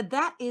that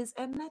that is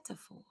a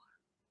metaphor.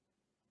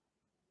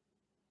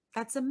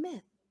 That's a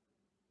myth.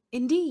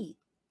 Indeed.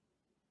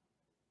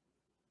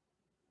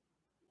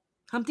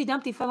 Humpty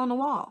Dumpty fell on the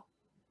wall.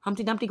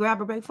 Humpty Dumpty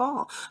grabbed a break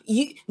fall.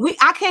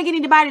 I can't get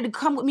anybody to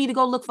come with me to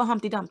go look for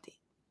Humpty Dumpty.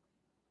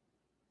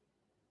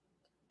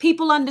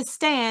 People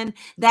understand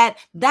that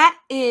that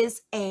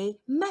is a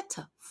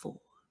metaphor.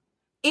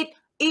 It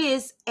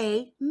is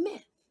a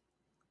myth.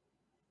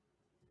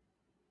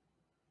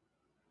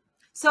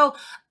 So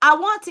I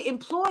want to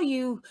implore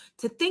you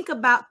to think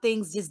about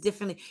things just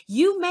differently.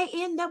 You may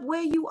end up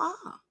where you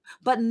are,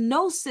 but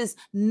gnosis,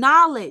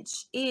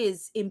 knowledge,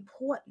 is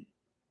important.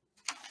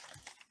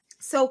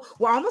 So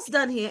we're almost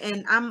done here,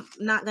 and I'm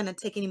not going to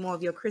take any more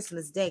of your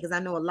Christmas day because I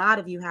know a lot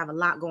of you have a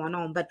lot going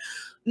on. But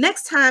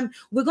next time,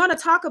 we're going to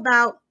talk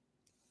about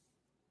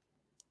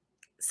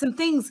some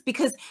things,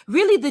 because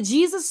really the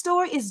Jesus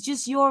story is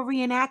just your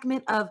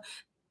reenactment of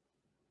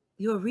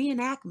your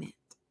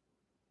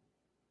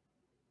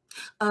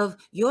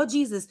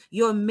Jesus,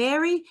 your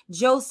Mary,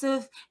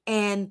 Joseph,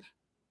 and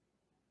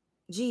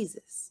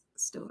Jesus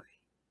story.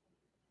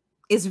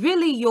 It's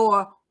really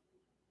your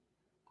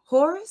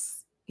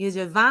Horus, your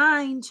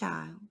divine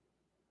child,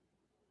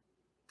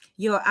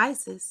 your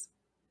Isis,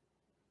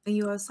 and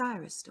your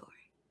Osiris story.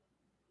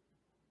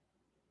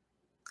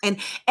 And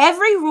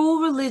every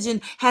rule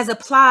religion has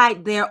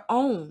applied their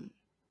own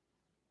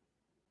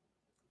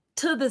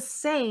to the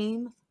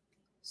same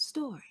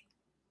story.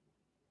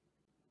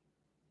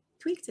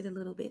 Tweaked it a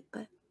little bit,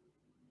 but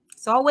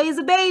it's always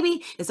a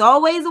baby. It's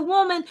always a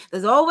woman.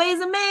 There's always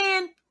a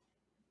man.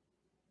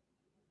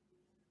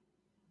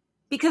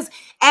 Because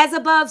as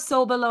above,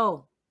 so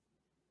below.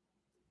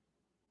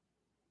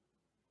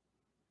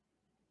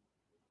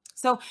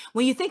 So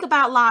when you think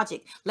about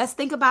logic, let's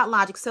think about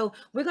logic. So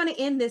we're going to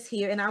end this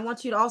here. And I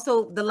want you to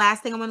also, the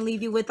last thing I'm going to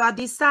leave you with are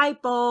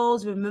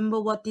disciples.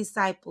 Remember what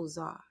disciples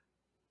are.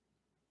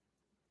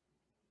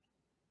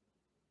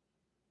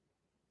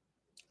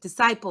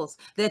 Disciples.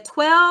 There are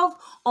 12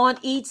 on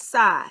each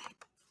side.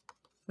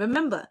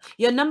 Remember,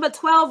 your number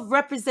 12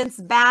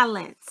 represents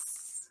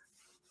balance.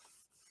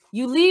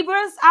 You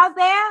Libras out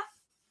there?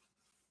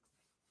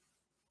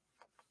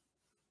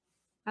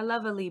 I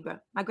love a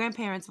Libra. My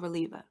grandparents were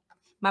Libra.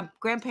 My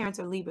grandparents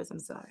are Libras, I'm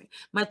sorry.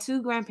 My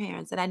two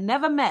grandparents that I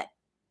never met,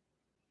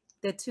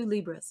 they're two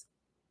Libras.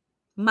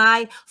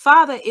 My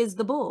father is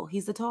the bull.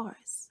 He's the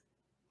Taurus.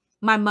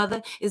 My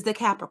mother is the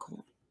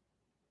Capricorn.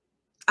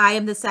 I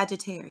am the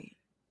Sagittarian.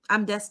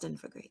 I'm destined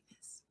for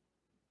greatness.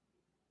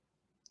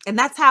 And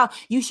that's how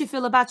you should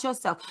feel about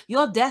yourself.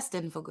 You're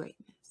destined for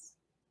greatness.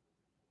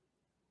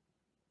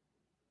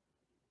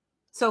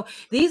 So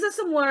these are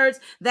some words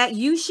that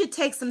you should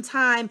take some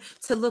time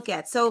to look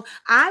at. So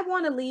I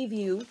want to leave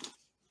you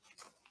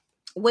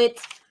with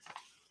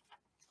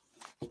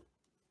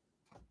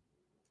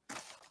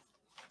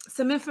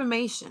some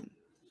information,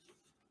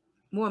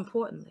 more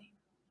importantly.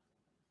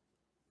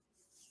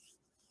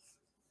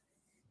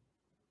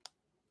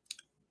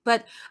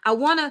 But I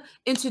want to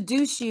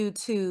introduce you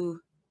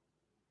to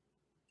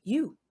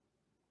you.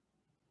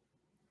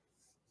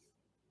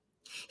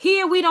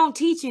 Here, we don't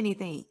teach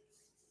anything.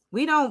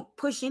 We don't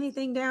push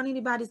anything down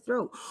anybody's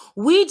throat.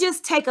 We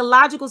just take a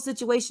logical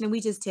situation and we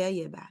just tell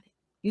you about it.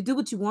 You do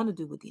what you want to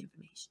do with the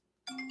information.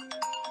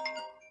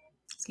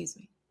 Excuse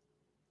me.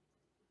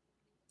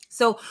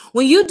 So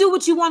when you do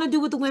what you want to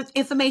do with the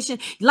information,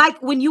 like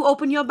when you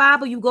open your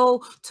Bible, you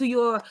go to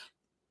your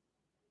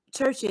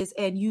churches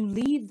and you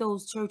leave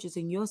those churches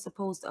and you're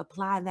supposed to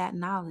apply that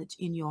knowledge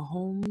in your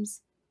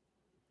homes,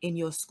 in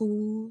your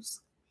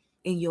schools,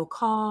 in your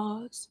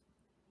cars.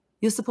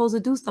 You're supposed to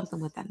do something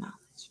with that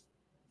knowledge.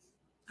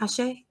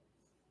 Ashe.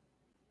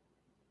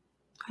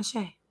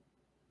 Ashe.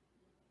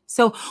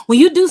 So when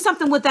you do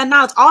something with that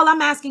knowledge, all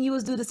I'm asking you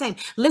is do the same.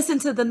 Listen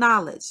to the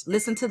knowledge.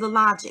 Listen to the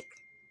logic.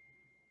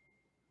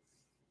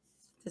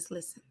 Just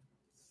listen.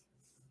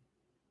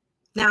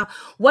 Now,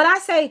 what I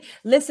say,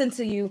 listen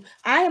to you,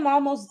 I am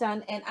almost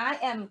done, and I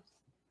am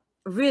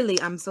really,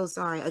 I'm so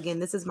sorry. Again,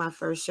 this is my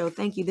first show.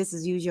 Thank you. This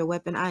is Use Your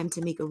Weapon. I am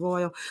Tamika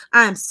Royal.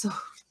 I am so,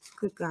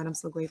 good God, I'm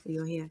so grateful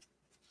you're here.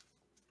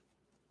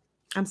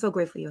 I'm so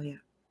grateful you're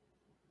here.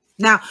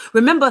 Now,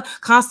 remember,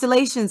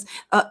 constellations,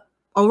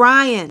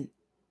 Orion,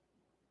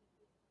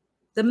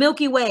 the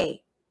Milky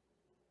Way,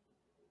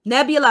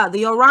 Nebula,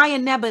 the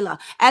Orion Nebula,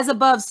 as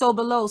above, so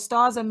below.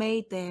 Stars are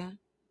made there.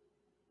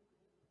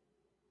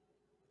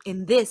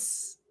 In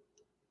this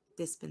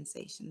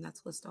dispensation,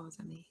 that's what stars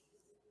are made.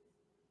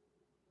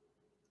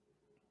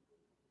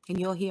 And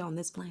you're here on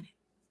this planet.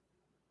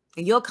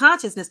 And your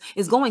consciousness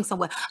is going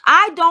somewhere.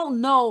 I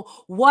don't know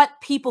what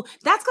people,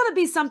 that's going to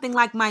be something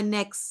like my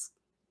next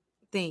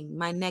thing,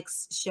 my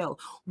next show.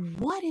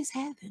 What is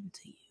heaven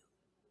to you?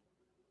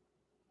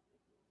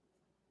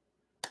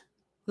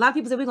 A lot of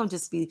people say we're going to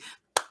just be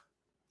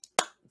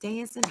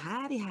dancing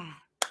high.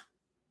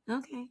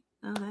 Okay.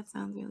 Oh, that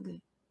sounds real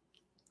good.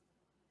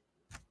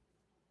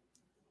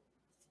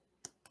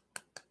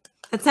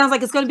 It sounds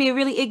like it's going to be a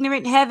really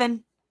ignorant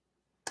heaven.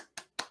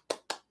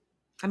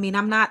 I mean,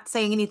 I'm not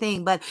saying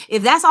anything, but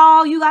if that's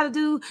all you got to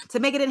do to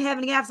make it in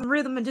heaven, you have some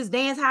rhythm and just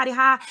dance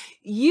high,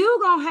 you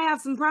going to have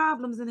some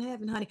problems in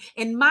heaven, honey.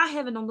 And my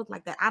heaven don't look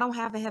like that. I don't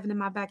have a heaven in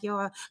my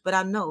backyard, but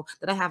I know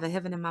that I have a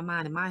heaven in my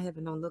mind, and my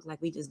heaven don't look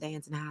like we just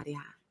dancing high.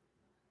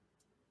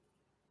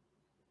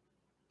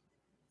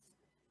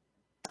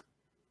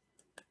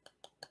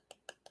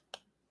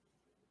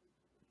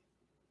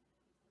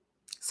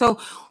 So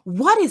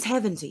what is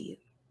heaven to you?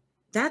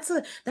 That's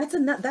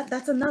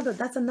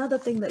another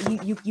thing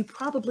that you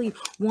probably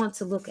want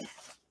to look at.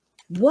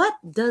 What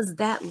does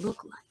that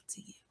look like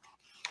to you?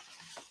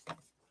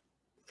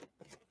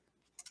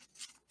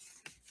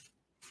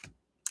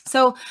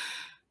 So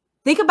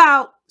think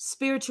about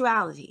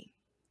spirituality.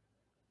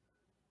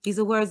 These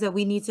are words that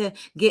we need to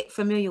get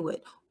familiar with.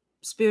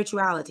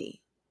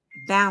 Spirituality,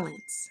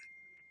 balance.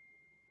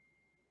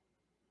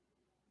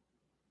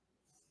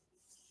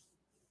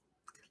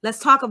 Let's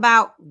talk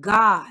about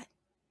God,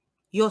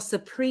 your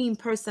supreme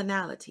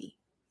personality,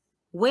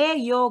 where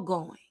you're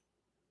going.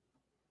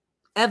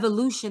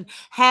 Evolution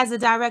has a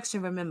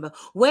direction, remember.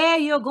 Where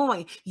you're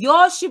going.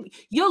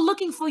 You're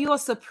looking for your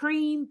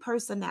supreme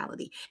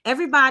personality.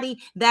 Everybody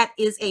that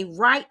is a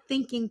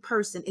right-thinking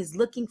person is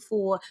looking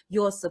for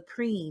your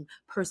supreme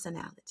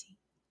personality.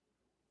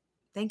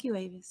 Thank you,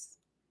 Avis.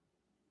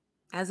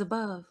 As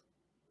above,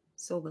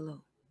 so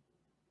below.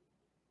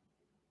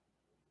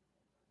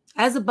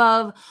 As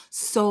above,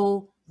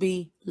 so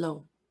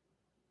below.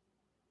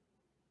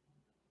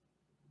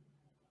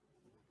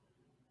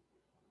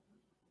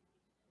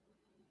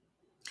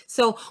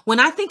 So when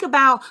I think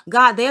about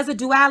God, there's a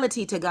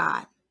duality to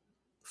God.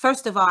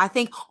 First of all, I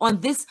think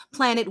on this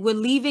planet, we're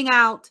leaving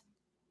out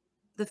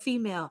the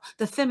female,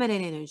 the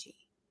feminine energy.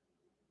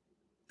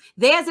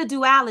 There's a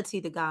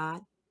duality to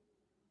God.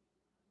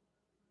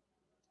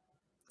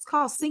 It's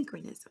called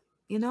synchronism,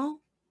 you know?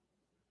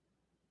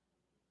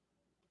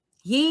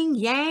 Yin,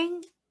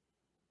 yang,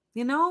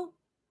 you know?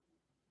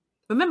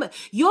 Remember,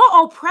 your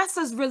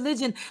oppressor's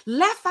religion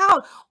left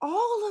out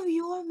all of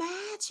your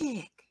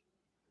magic.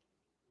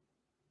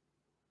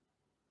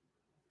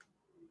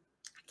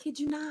 I kid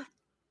you not.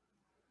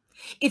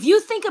 If you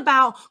think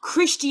about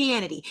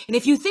Christianity, and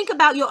if you think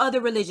about your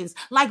other religions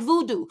like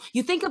voodoo,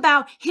 you think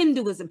about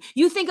Hinduism,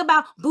 you think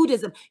about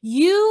Buddhism,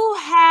 you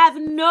have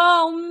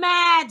no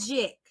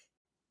magic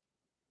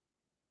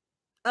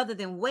other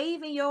than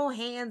waving your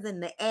hands in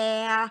the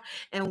air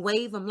and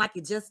wave them like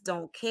you just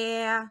don't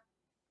care.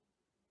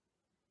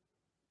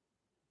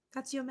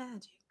 That's your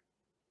magic.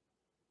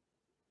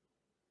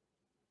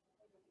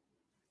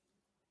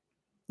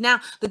 Now,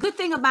 the good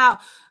thing about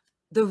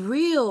the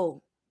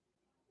real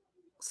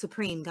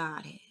supreme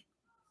Godhead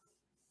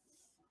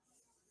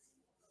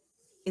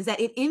is that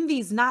it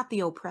envies not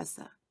the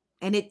oppressor,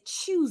 and it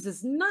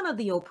chooses none of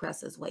the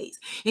oppressor's ways.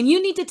 And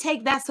you need to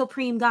take that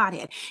supreme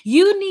Godhead.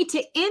 You need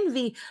to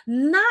envy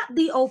not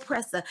the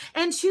oppressor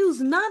and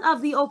choose none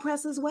of the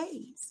oppressor's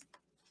ways.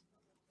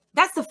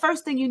 That's the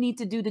first thing you need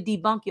to do to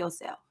debunk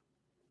yourself.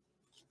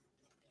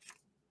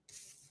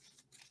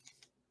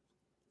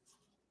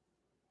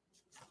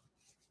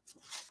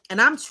 And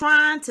I'm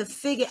trying to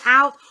figure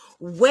out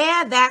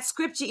where that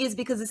scripture is,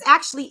 because it's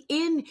actually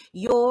in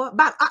your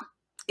Bible.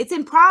 It's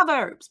in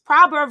Proverbs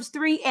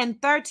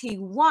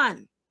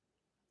 3:31.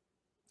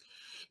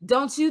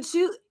 Don't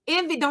you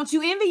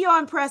envy your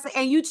oppressor,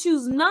 and you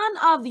choose none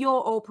of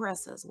your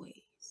oppressor's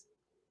ways.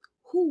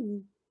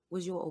 Who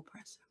was your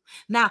oppressor?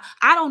 Now,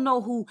 I don't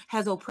know who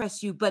has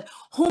oppressed you, but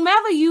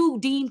whomever you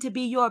deem to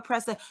be your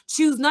oppressor,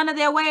 choose none of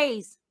their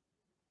ways.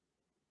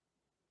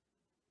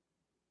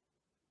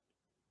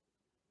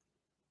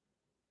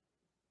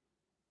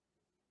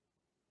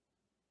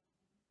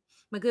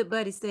 My good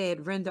buddy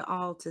said, render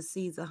all to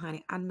Caesar,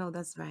 honey. I know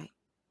that's right.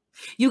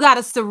 You got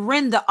to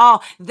surrender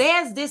all.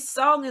 There's this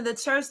song in the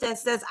church that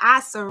says,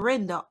 I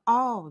surrender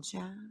all,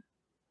 John.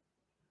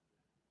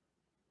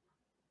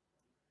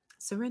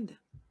 Surrender.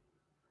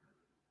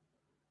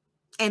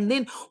 And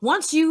then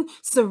once you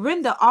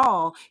surrender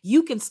all,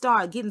 you can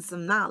start getting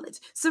some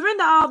knowledge.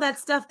 Surrender all that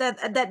stuff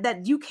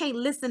that you can't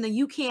listen and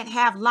you can't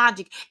have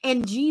logic.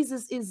 And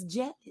Jesus is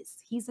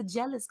jealous. He's a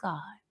jealous God.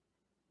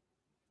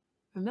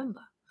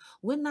 Remember,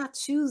 we're not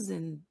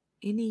choosing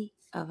any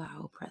of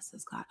our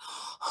oppressors, God.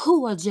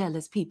 Who are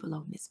jealous people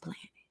on this planet?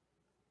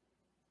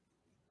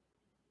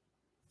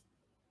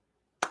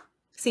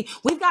 See,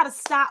 we've got to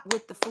stop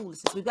with the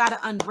foolishness. We've got to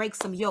unbreak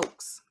some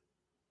yokes.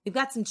 We've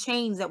got some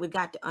chains that we've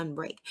got to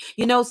unbreak.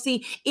 You know,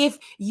 see, if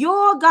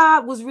your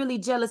God was really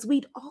jealous,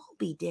 we'd all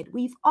be dead.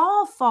 We've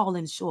all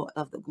fallen short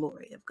of the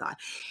glory of God.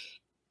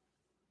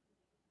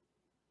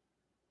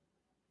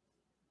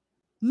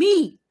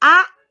 Me,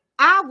 I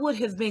would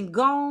have been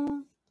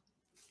gone.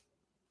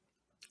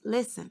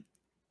 Listen,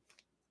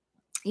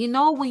 you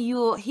know, when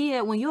you're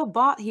here, when you're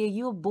bought here,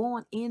 you're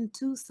born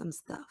into some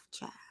stuff,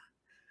 child.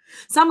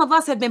 Some of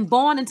us have been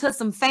born into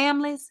some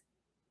families,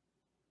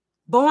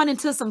 born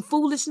into some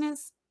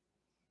foolishness,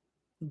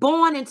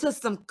 born into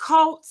some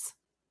cults,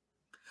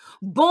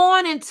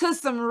 born into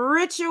some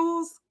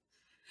rituals.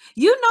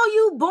 You know,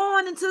 you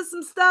born into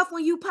some stuff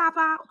when you pop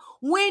out.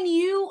 When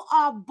you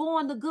are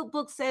born, the good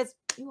book says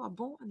you are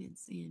born in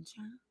sin,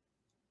 child.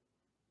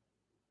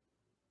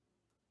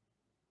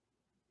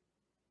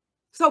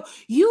 So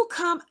you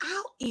come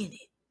out in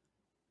it.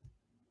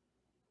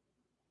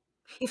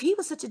 If he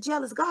was such a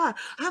jealous God,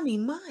 I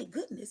mean, my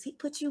goodness, he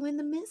put you in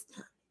the midst of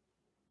it.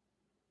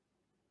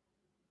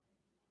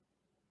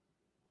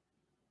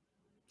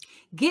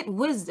 Get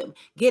wisdom,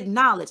 get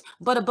knowledge,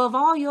 but above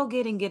all, you're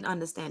get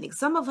understanding.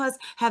 Some of us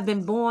have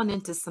been born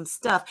into some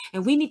stuff,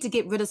 and we need to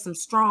get rid of some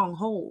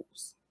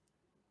strongholds.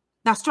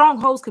 Now,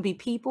 strongholds could be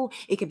people,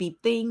 it could be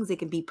things, it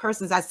could be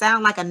persons. I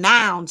sound like a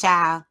noun,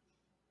 child.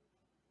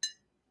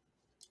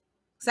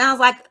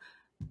 Sounds like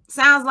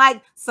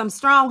some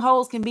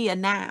strongholds can be a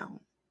noun.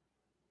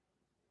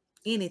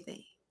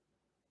 Anything.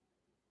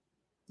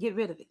 Get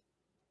rid of it.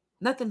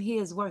 Nothing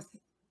here is worth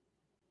it.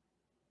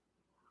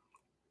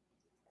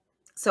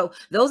 So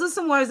those are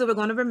some words that we're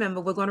going to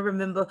remember. We're going to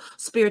remember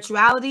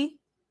spirituality.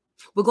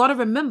 We're going to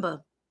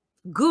remember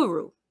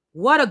guru.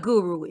 What a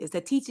guru is.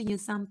 They're teaching you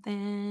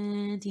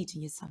something,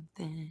 teaching you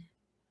something.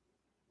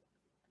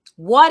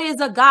 What is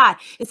a God?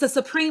 It's a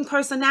supreme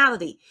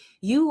personality.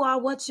 You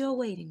are what you're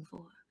waiting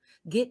for.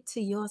 Get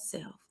to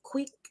yourself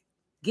quick.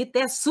 Get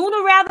there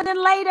sooner rather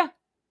than later.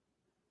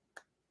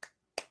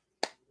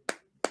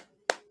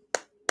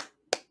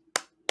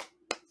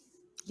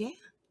 Yeah.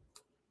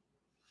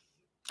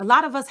 A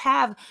lot of us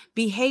have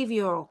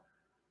behavioral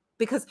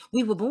because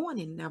we were born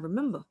in. Now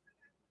remember,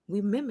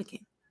 we're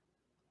mimicking.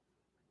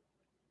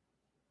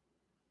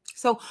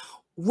 So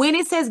when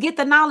it says get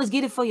the knowledge,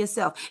 get it for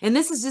yourself. And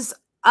this is just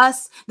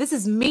us. This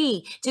is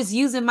me just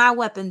using my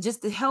weapon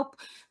just to help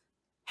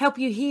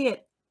you hear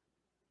it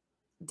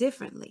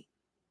differently.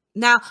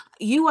 Now,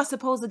 you are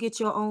supposed to get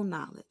your own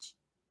knowledge.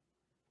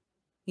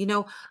 You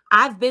know,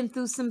 I've been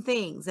through some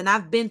things and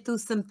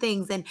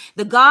and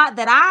the God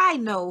that I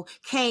know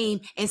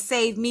came and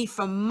saved me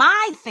from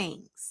my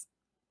things.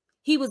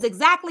 He was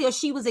exactly, or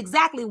she was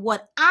exactly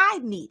what I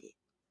needed.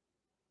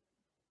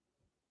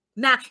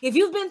 Now, if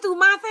you've been through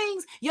my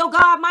things, your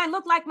God might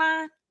look like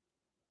mine,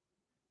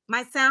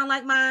 might sound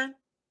like mine,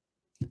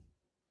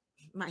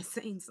 Might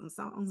sing some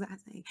songs, I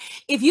think.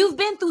 If you've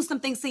been through some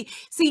things, see,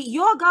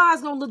 your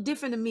God's gonna look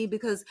different to me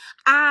because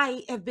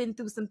I have been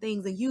through some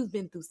things and you've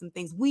been through some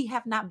things. We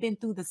have not been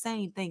through the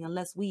same thing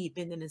unless we've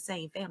been in the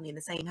same family, in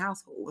the same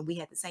household, and we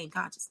had the same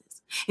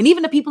consciousness. And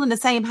even the people in the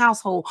same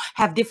household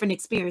have different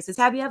experiences.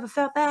 Have you ever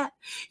felt that?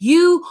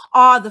 You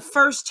are the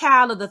first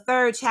child or the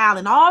third child,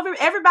 and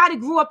everybody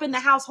grew up in the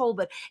household,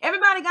 but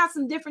everybody got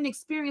some different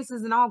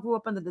experiences and all grew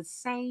up under the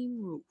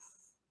same roof.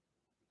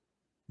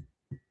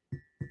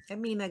 That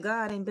means that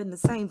God ain't been the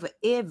same for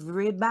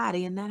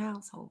everybody in that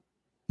household.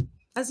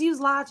 Let's use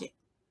logic.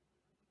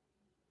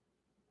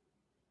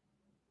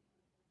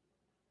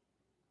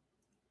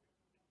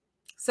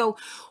 So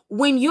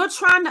when you're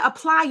trying to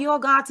apply your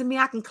God to me,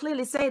 I can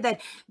clearly say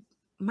that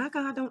my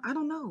God I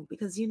don't know,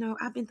 because,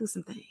 I've been through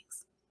some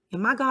things.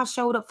 And my God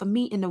showed up for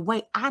me in the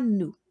way I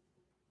knew.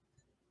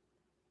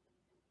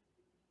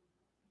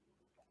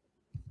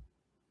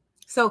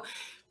 So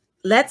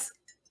let's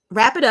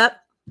wrap it up.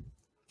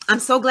 I'm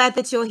so glad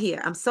that you're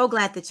here. I'm so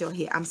glad that you're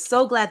here. I'm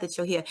so glad that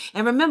you're here.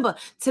 And remember,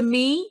 to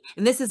me,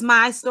 and this is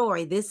my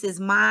story, this is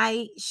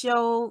my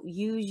show,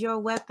 Use Your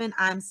Weapon.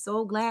 I'm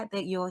so glad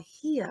that you're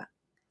here.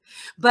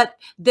 But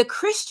the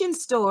Christian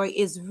story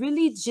is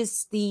really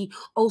just the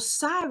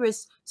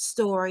Osiris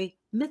story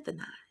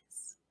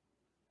mythologized.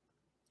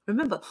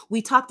 Remember,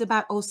 we talked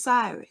about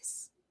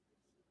Osiris.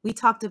 We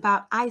talked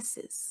about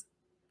Isis.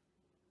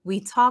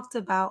 We talked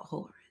about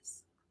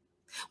Horus.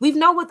 We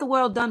know what the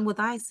world done with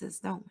Isis,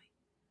 don't we?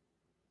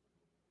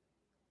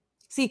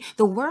 See,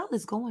 the world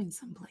is going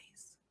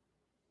someplace.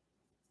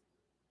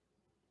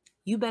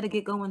 You better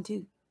get going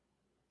too.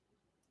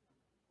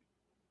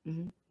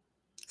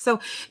 So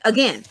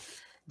again,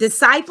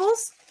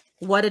 disciples,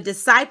 what are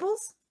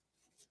disciples?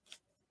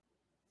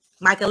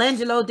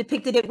 Michelangelo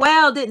depicted it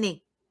well, didn't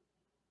he?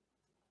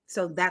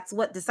 So that's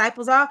what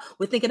disciples are.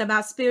 We're thinking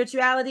about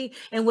spirituality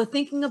and we're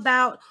thinking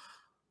about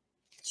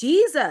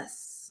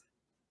Jesus.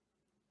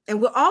 And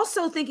we're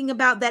also thinking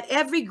about that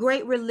every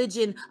great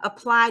religion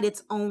applied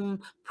its own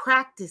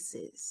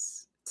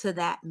practices to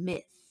that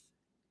myth.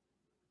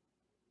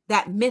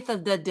 That myth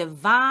of the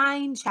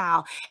divine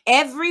child.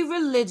 Every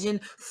religion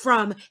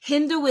from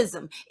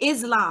Hinduism,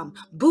 Islam,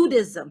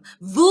 Buddhism,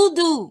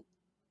 Voodoo.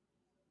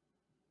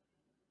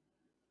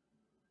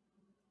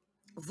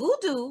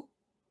 Voodoo.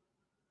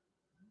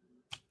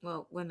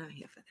 Well, we're not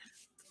here for that.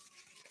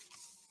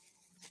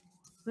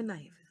 We're not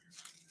here for that.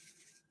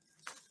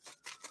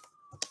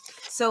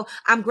 So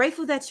I'm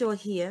grateful that you're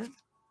here.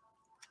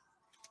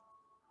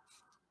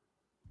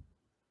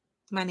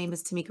 My name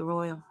is Tamika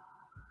Royal.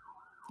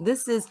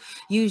 This is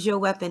Use Your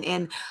Weapon.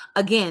 And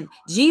again,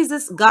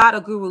 Jesus, God, or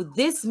Guru,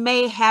 this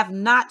may have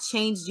not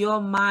changed your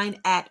mind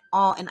at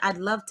all. And I'd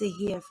love to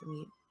hear from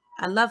you.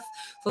 I'd love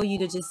for you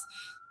to just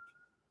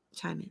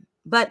chime in.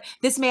 But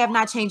this may have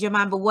not changed your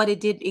mind, but what it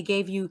did, it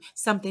gave you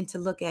something to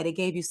look at. It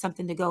gave you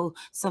something to go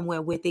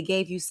somewhere with. It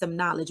gave you some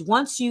knowledge.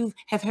 Once you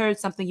have heard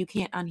something, you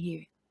can't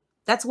unhear it.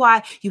 That's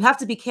why you have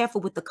to be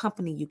careful with the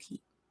company you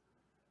keep.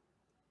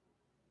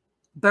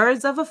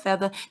 Birds of a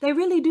feather, they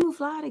really do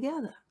fly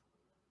together.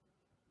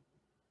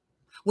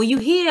 When you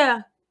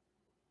hear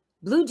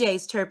blue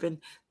jays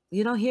chirping,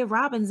 you don't hear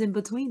robins in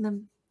between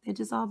them. They're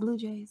just all blue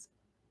jays.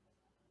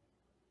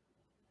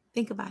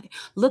 Think about it.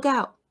 Look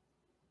out,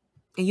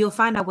 and you'll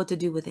find out what to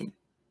do within.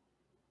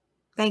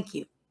 Thank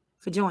you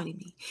for joining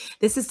me.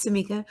 This is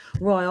Tamika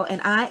Royal,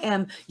 and I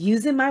am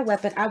using my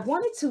weapon. I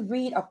wanted to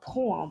read a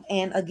poem,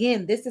 and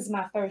again, this is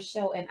my first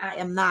show, and I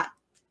am not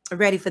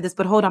ready for this,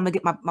 but hold on, I'm going to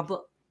get my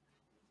book.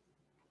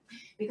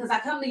 Because I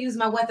come to use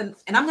my weapon,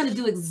 and I'm going to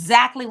do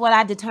exactly what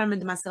I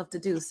determined myself to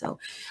do. So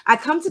I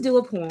come to do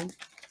a poem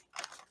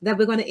that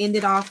we're going to end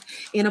it off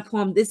in a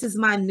poem. This is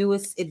my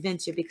newest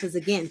adventure because,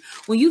 again,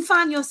 when you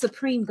find your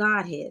supreme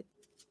Godhead,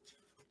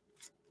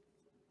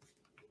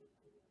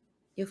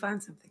 you'll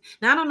find something.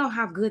 Now, I don't know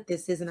how good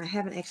this is, and I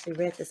haven't actually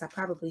read this. I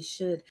probably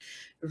should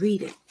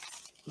read it,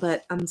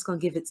 but I'm just going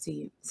to give it to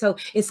you. So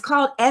it's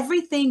called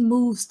Everything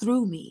Moves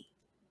Through Me.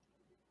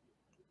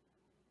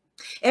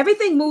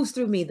 Everything moves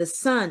through me, the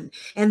sun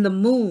and the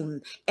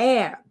moon,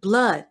 air,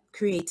 blood,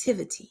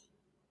 creativity,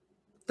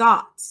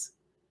 thoughts,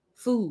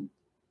 food,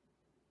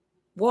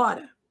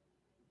 water,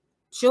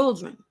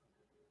 children,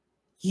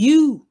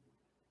 you.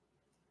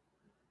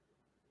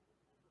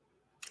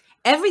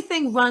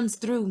 Everything runs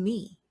through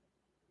me.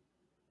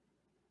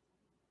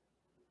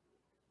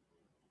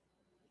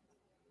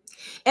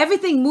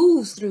 Everything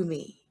moves through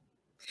me.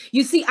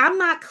 You see, I'm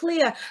not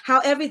clear how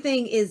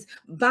everything is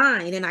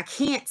bind, and I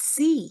can't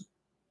see.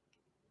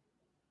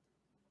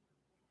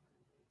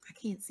 I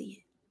can't see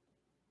it,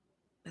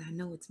 but I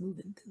know it's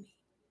moving through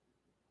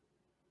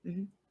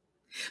me.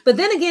 But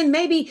then again,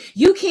 maybe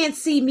you can't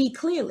see me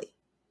clearly.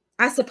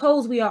 I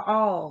suppose we are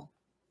all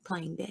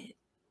playing dead.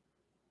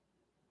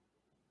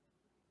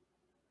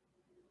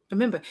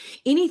 Remember,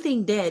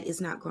 anything dead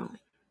is not growing.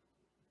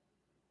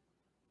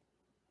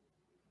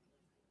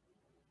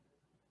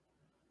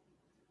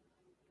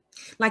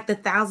 Like the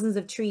thousands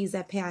of trees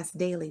that pass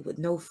daily with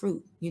no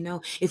fruit.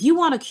 If you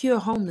want to cure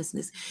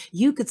homelessness,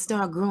 you could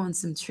start growing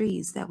some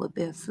trees that would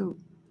bear fruit.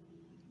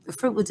 The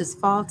fruit would just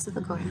fall to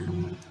the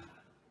ground.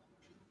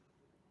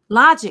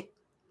 Logic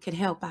could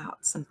help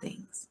out some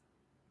things.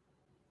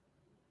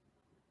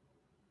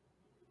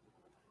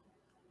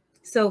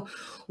 So,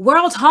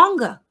 world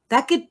hunger,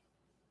 that could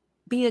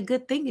be a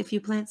good thing if you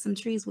plant some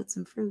trees with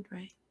some fruit,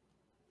 right?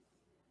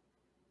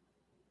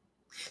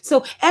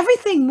 So,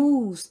 everything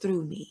moves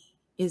through me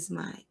is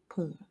my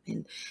poem.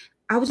 And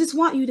I would just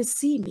want you to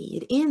see me.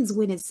 It ends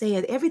when it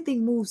says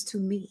everything moves to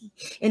me,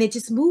 and it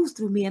just moves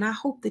through me. And I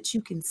hope that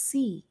you can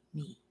see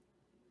me.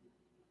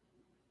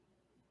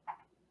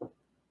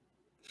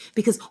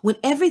 Because when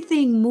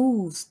everything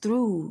moves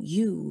through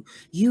you,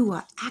 you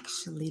are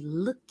actually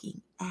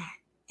looking at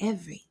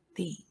everything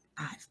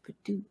I've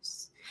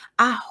produced.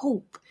 I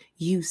hope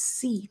you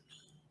see me.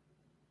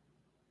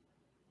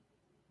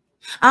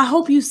 I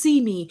hope you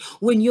see me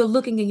when you're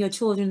looking in your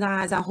children's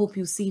eyes. I hope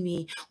you see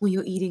me when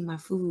you're eating my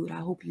food. I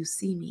hope you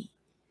see me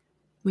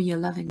when you're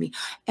loving me.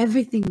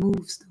 Everything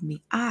moves through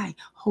me. I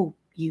hope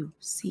you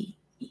see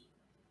me.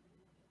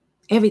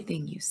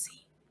 Everything you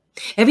see.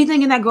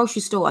 Everything in that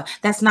grocery store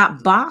that's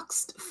not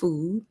boxed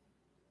food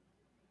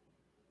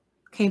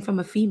came from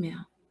a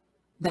female.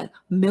 The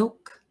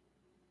milk,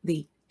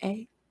 the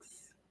eggs,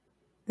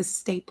 the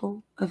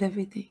staple of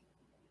everything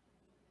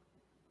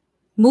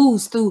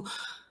moves through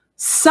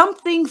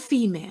something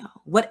female,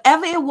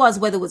 whatever it was,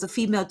 whether it was a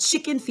female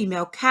chicken,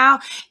 female cow,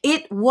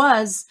 it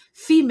was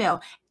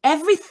female.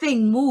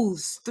 Everything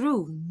moves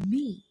through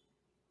me.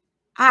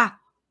 I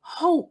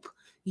hope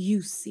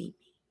you see me.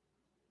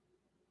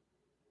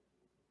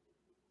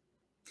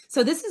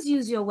 So this is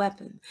Use Your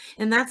Weapon.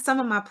 And that's some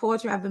of my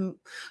poetry. I've been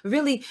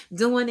really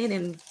doing it.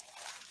 And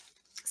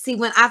see,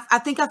 when I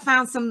think I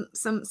found some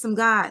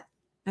God.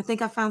 I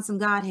think I found some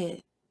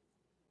Godhead.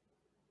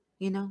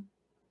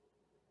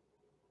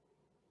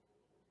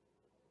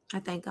 I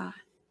thank God.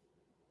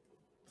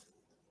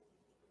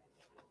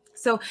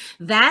 So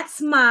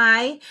that's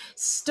my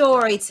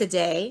story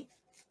today.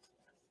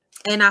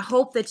 And I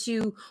hope that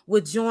you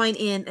would join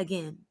in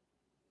again.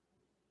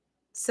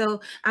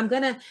 So I'm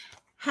going to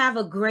have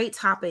a great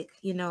topic,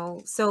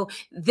 So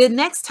the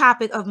next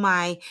topic of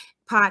my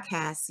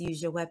podcast,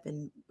 Use Your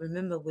Weapon,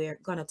 remember, we're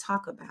going to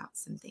talk about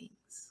some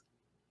things.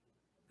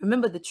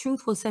 Remember, the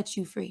truth will set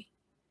you free.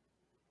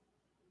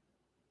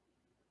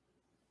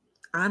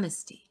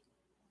 Honesty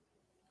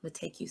will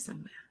take you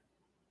somewhere.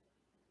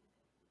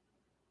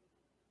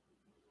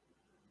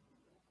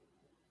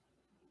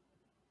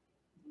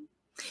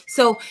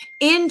 So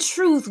in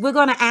truth, we're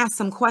going to ask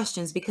some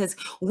questions, because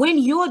when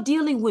you're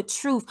dealing with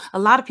truth, a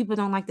lot of people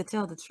don't like to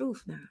tell the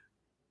truth now.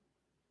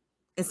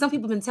 And some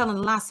people have been telling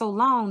a lie so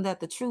long that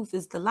the truth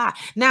is the lie.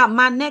 Now,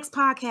 my next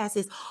podcast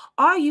is,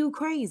 are you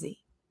crazy?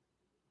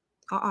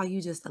 Or are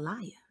you just a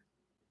liar?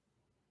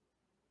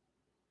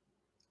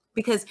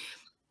 Because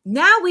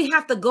now we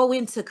have to go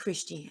into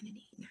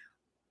Christianity now.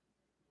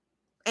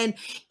 And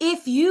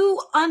if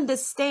you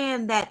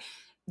understand that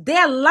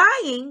they're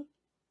lying,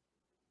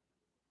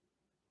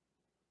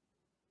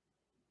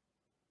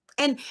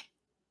 and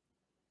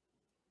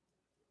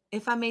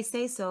if I may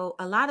say so,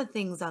 a lot of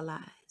things are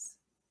lies.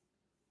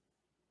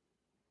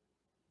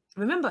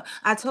 Remember,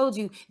 I told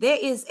you there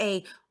is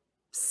a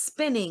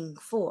spinning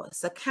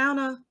force, a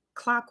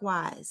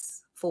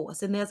counterclockwise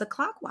force, and there's a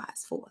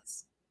clockwise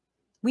force.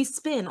 We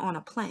spin on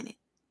a planet.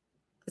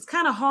 It's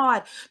kind of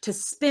hard to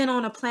spin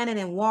on a planet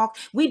and walk.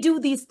 We do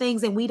these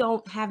things and we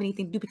don't have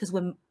anything to do because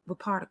we're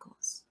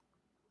particles.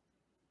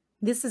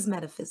 This is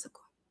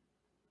metaphysical.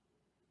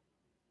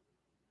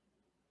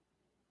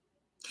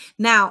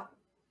 Now,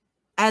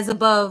 as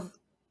above,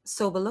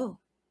 so below.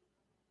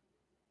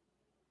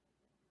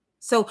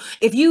 So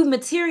if you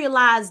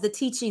materialize the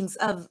teachings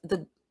of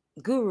the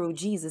guru,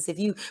 Jesus, if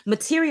you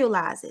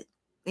materialize it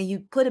and you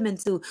put him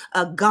into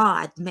a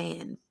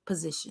God-man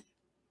position,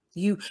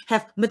 you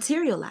have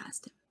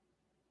materialized him.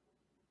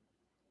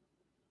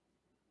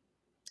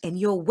 And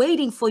you're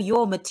waiting for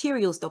your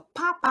materials to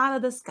pop out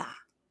of the sky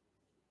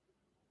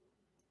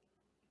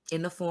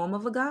in the form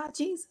of a God,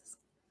 Jesus.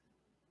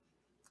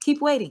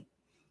 Keep waiting.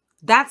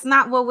 That's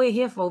not what we're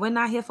here for. We're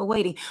not here for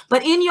waiting.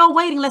 But in your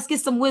waiting, let's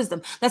get some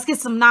wisdom. Let's get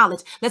some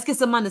knowledge. Let's get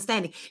some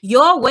understanding.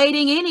 You're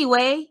waiting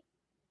anyway.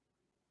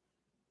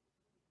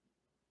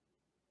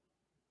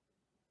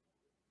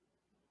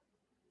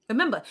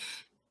 Remember,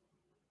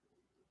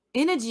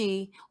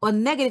 energy or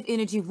negative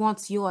energy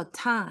wants your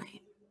time.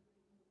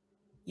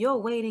 You're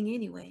waiting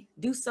anyway.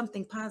 Do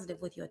something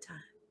positive with your time.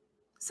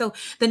 So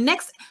the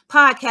next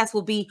podcast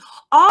will be,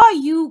 are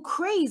you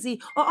crazy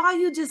or are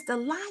you just a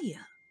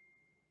liar?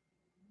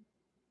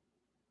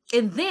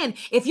 And then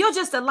if you're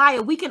just a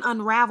liar, we can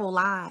unravel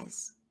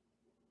lies.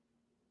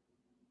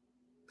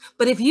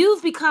 But if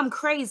you've become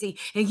crazy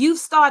and you've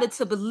started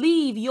to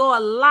believe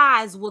your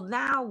lies, well,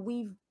 now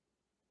we've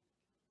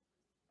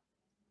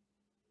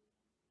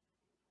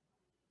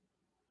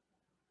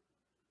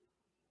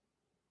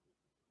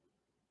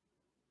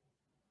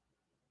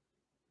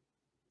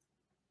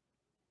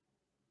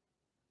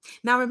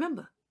Now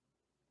remember,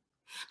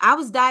 I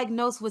was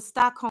diagnosed with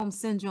Stockholm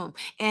syndrome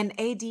and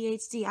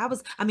ADHD.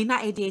 I mean,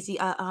 not ADHD.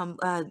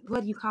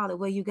 What do you call it?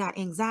 Where you got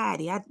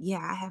anxiety? I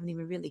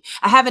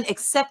haven't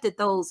accepted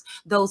those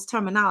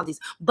terminologies,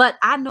 but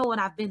I know what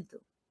I've been through.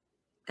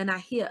 And I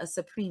hear a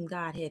supreme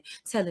Godhead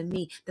telling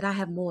me that I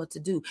have more to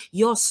do.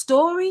 Your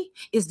story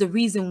is the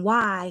reason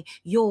why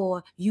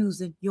you're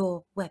using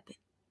your weapon.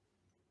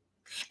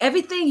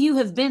 Everything you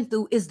have been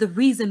through is the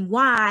reason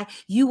why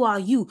you are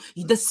you.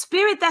 The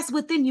spirit that's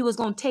within you is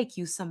going to take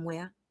you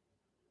somewhere.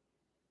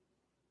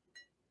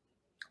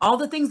 All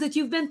the things that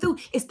you've been through,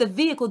 it's the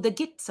vehicle to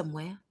get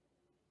somewhere.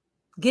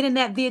 Get in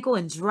that vehicle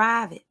and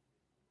drive it.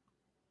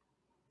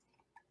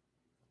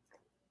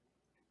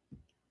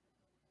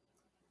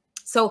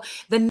 So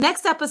the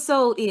next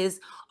episode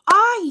is,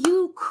 are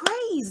you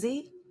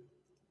crazy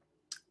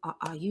or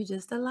are you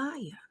just a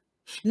liar?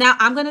 Now,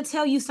 I'm going to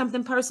tell you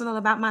something personal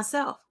about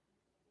myself.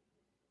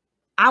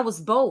 I was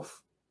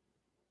both.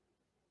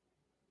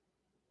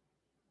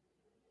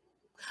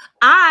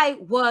 I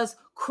was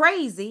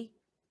crazy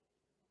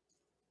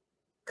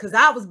because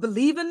I was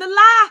believing the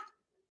lie.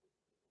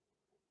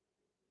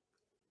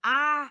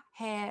 I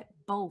had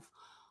both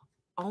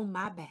on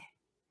my back.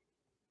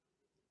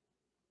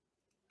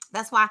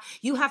 That's why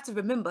you have to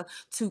remember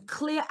to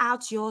clear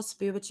out your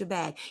spiritual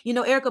bag. You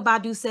know, Erykah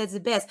Badu says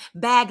it best,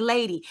 bag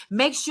lady.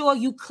 Make sure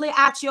you clear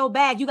out your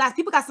bag. You guys,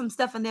 people got some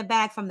stuff in their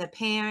bag from their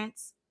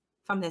parents,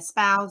 from their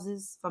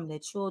spouses, from their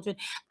children.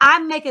 I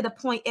make it a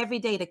point every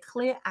day to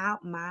clear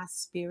out my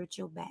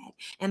spiritual bag.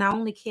 And I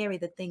only carry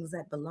the things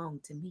that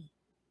belong to me.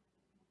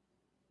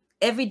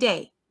 Every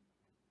day.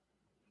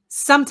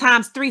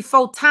 Sometimes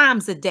 3-4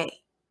 times a day.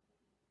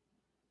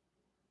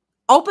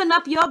 Open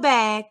up your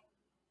bag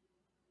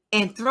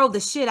and throw the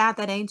shit out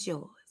that ain't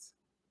yours.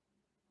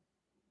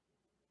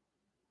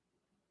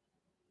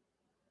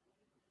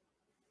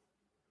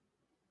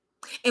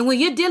 And when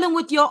you're dealing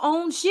with your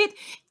own shit,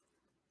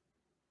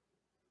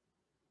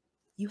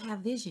 you have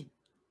vision,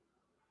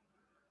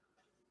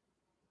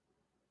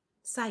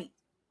 sight.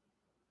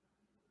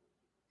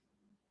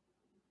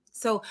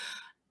 So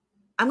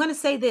I'm going to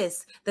say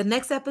this. The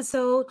next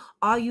episode,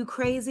 are you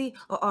crazy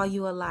or are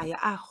you a liar?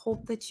 I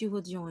hope that you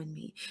will join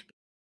me